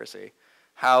democracy.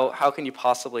 How can you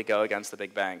possibly go against the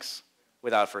big banks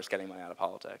without first getting money out of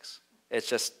politics?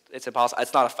 It's impossible.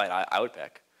 It's not a fight I would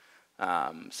pick.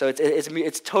 So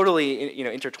it's totally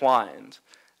intertwined,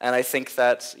 and I think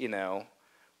that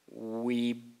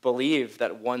we believe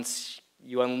that once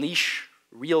you unleash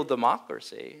real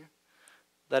democracy,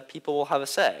 that people will have a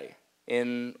say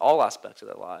in all aspects of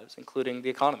their lives, including the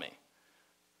economy.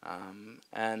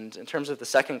 And in terms of the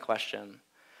second question,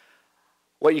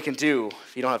 what you can do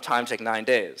if you don't have time to take 9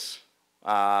 days,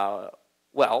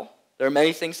 well, there are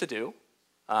many things to do.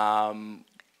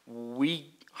 We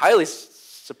highly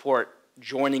support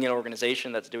joining an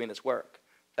organization that's doing this work.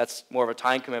 That's more of a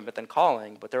time commitment than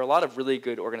calling, but there are a lot of really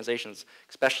good organizations,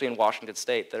 especially in Washington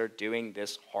State, that are doing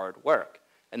this hard work,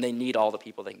 and they need all the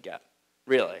people they can get,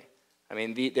 really. I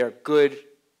mean, there are good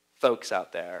folks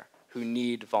out there who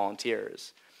need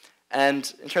volunteers.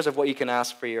 And in terms of what you can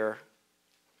ask for your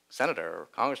senator or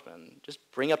congressman, just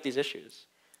bring up these issues.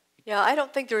 Yeah, I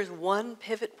don't think there is one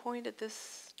pivot point at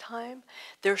this time.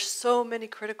 There's so many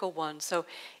critical ones. So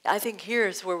I think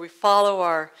here's where we follow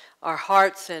our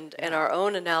hearts and our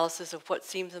own analysis of what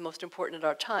seems the most important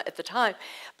at the time.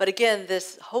 But again,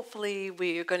 hopefully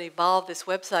we are going to evolve this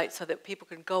website so that people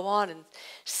can go on and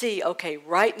see, okay,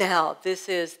 right now this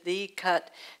is the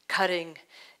cutting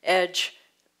edge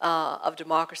of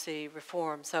democracy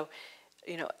reform. So,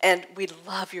 and we'd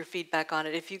love your feedback on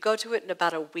it. If you go to it in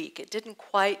about a week, it didn't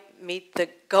quite meet the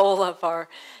goal of our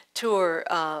tour.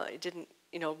 It didn't,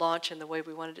 launch in the way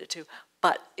we wanted it to.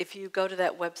 But if you go to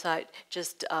that website,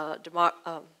 just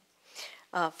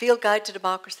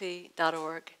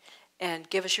fieldguidetodemocracy.org, and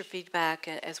give us your feedback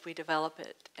as we develop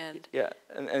it. And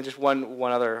just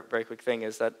one other very quick thing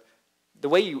is that the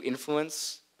way you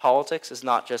influence politics is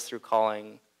not just through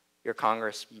calling your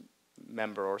Congress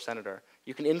member or senator.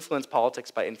 You can influence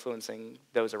politics by influencing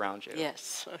those around you.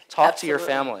 Yes. Talk to your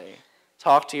family.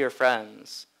 Talk to your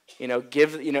friends.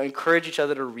 Encourage each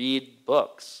other to read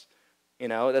books.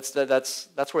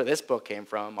 That's where this book came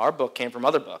from. Our book came from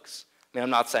other books. I mean, I'm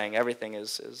not saying everything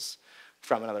is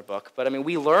from another book, but I mean,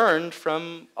 we learned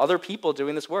from other people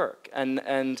doing this work,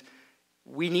 and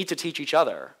we need to teach each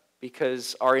other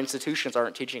because our institutions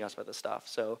aren't teaching us about this stuff.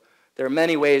 So there are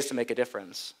many ways to make a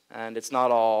difference, and it's not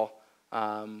all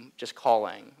just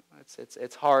calling.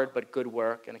 It's hard, but good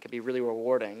work, and it can be really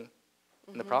rewarding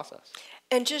in the process.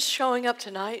 And just showing up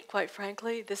tonight, quite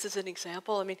frankly, this is an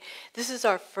example. I mean, this is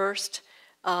our first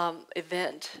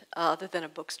event, other than a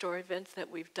bookstore event that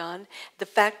we've done. The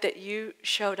fact that you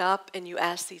showed up and you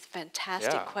asked these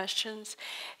fantastic questions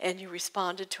and you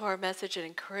responded to our message and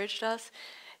encouraged us,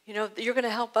 you're going to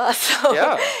help us.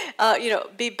 So,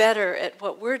 be better at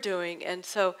what we're doing. And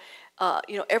so,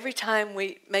 every time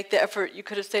we make the effort, you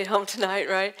could have stayed home tonight,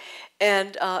 right?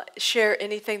 And share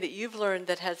anything that you've learned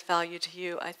that has value to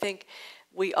you. I think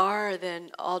we are then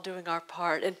all doing our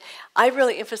part. And I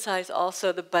really emphasize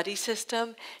also the buddy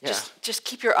system. Yeah. Just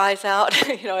keep your eyes out,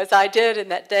 as I did in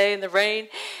that day in the rain,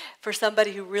 for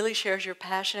somebody who really shares your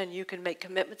passion, and you can make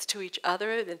commitments to each other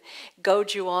and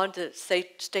goad you on to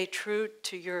stay true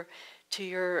to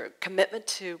your commitment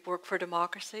to work for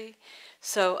democracy.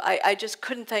 So I just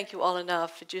couldn't thank you all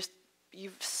enough.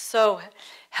 You've so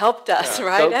helped us,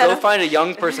 right? Go find a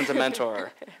young person to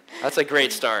mentor. That's a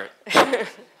great start.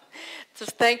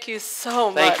 Just thank you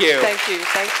so much. Thank you. Thank you.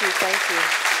 Thank you. Thank you.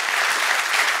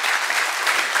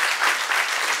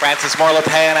 Frances Moore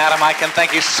Lappé and Adam Eichen,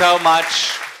 thank you so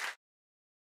much.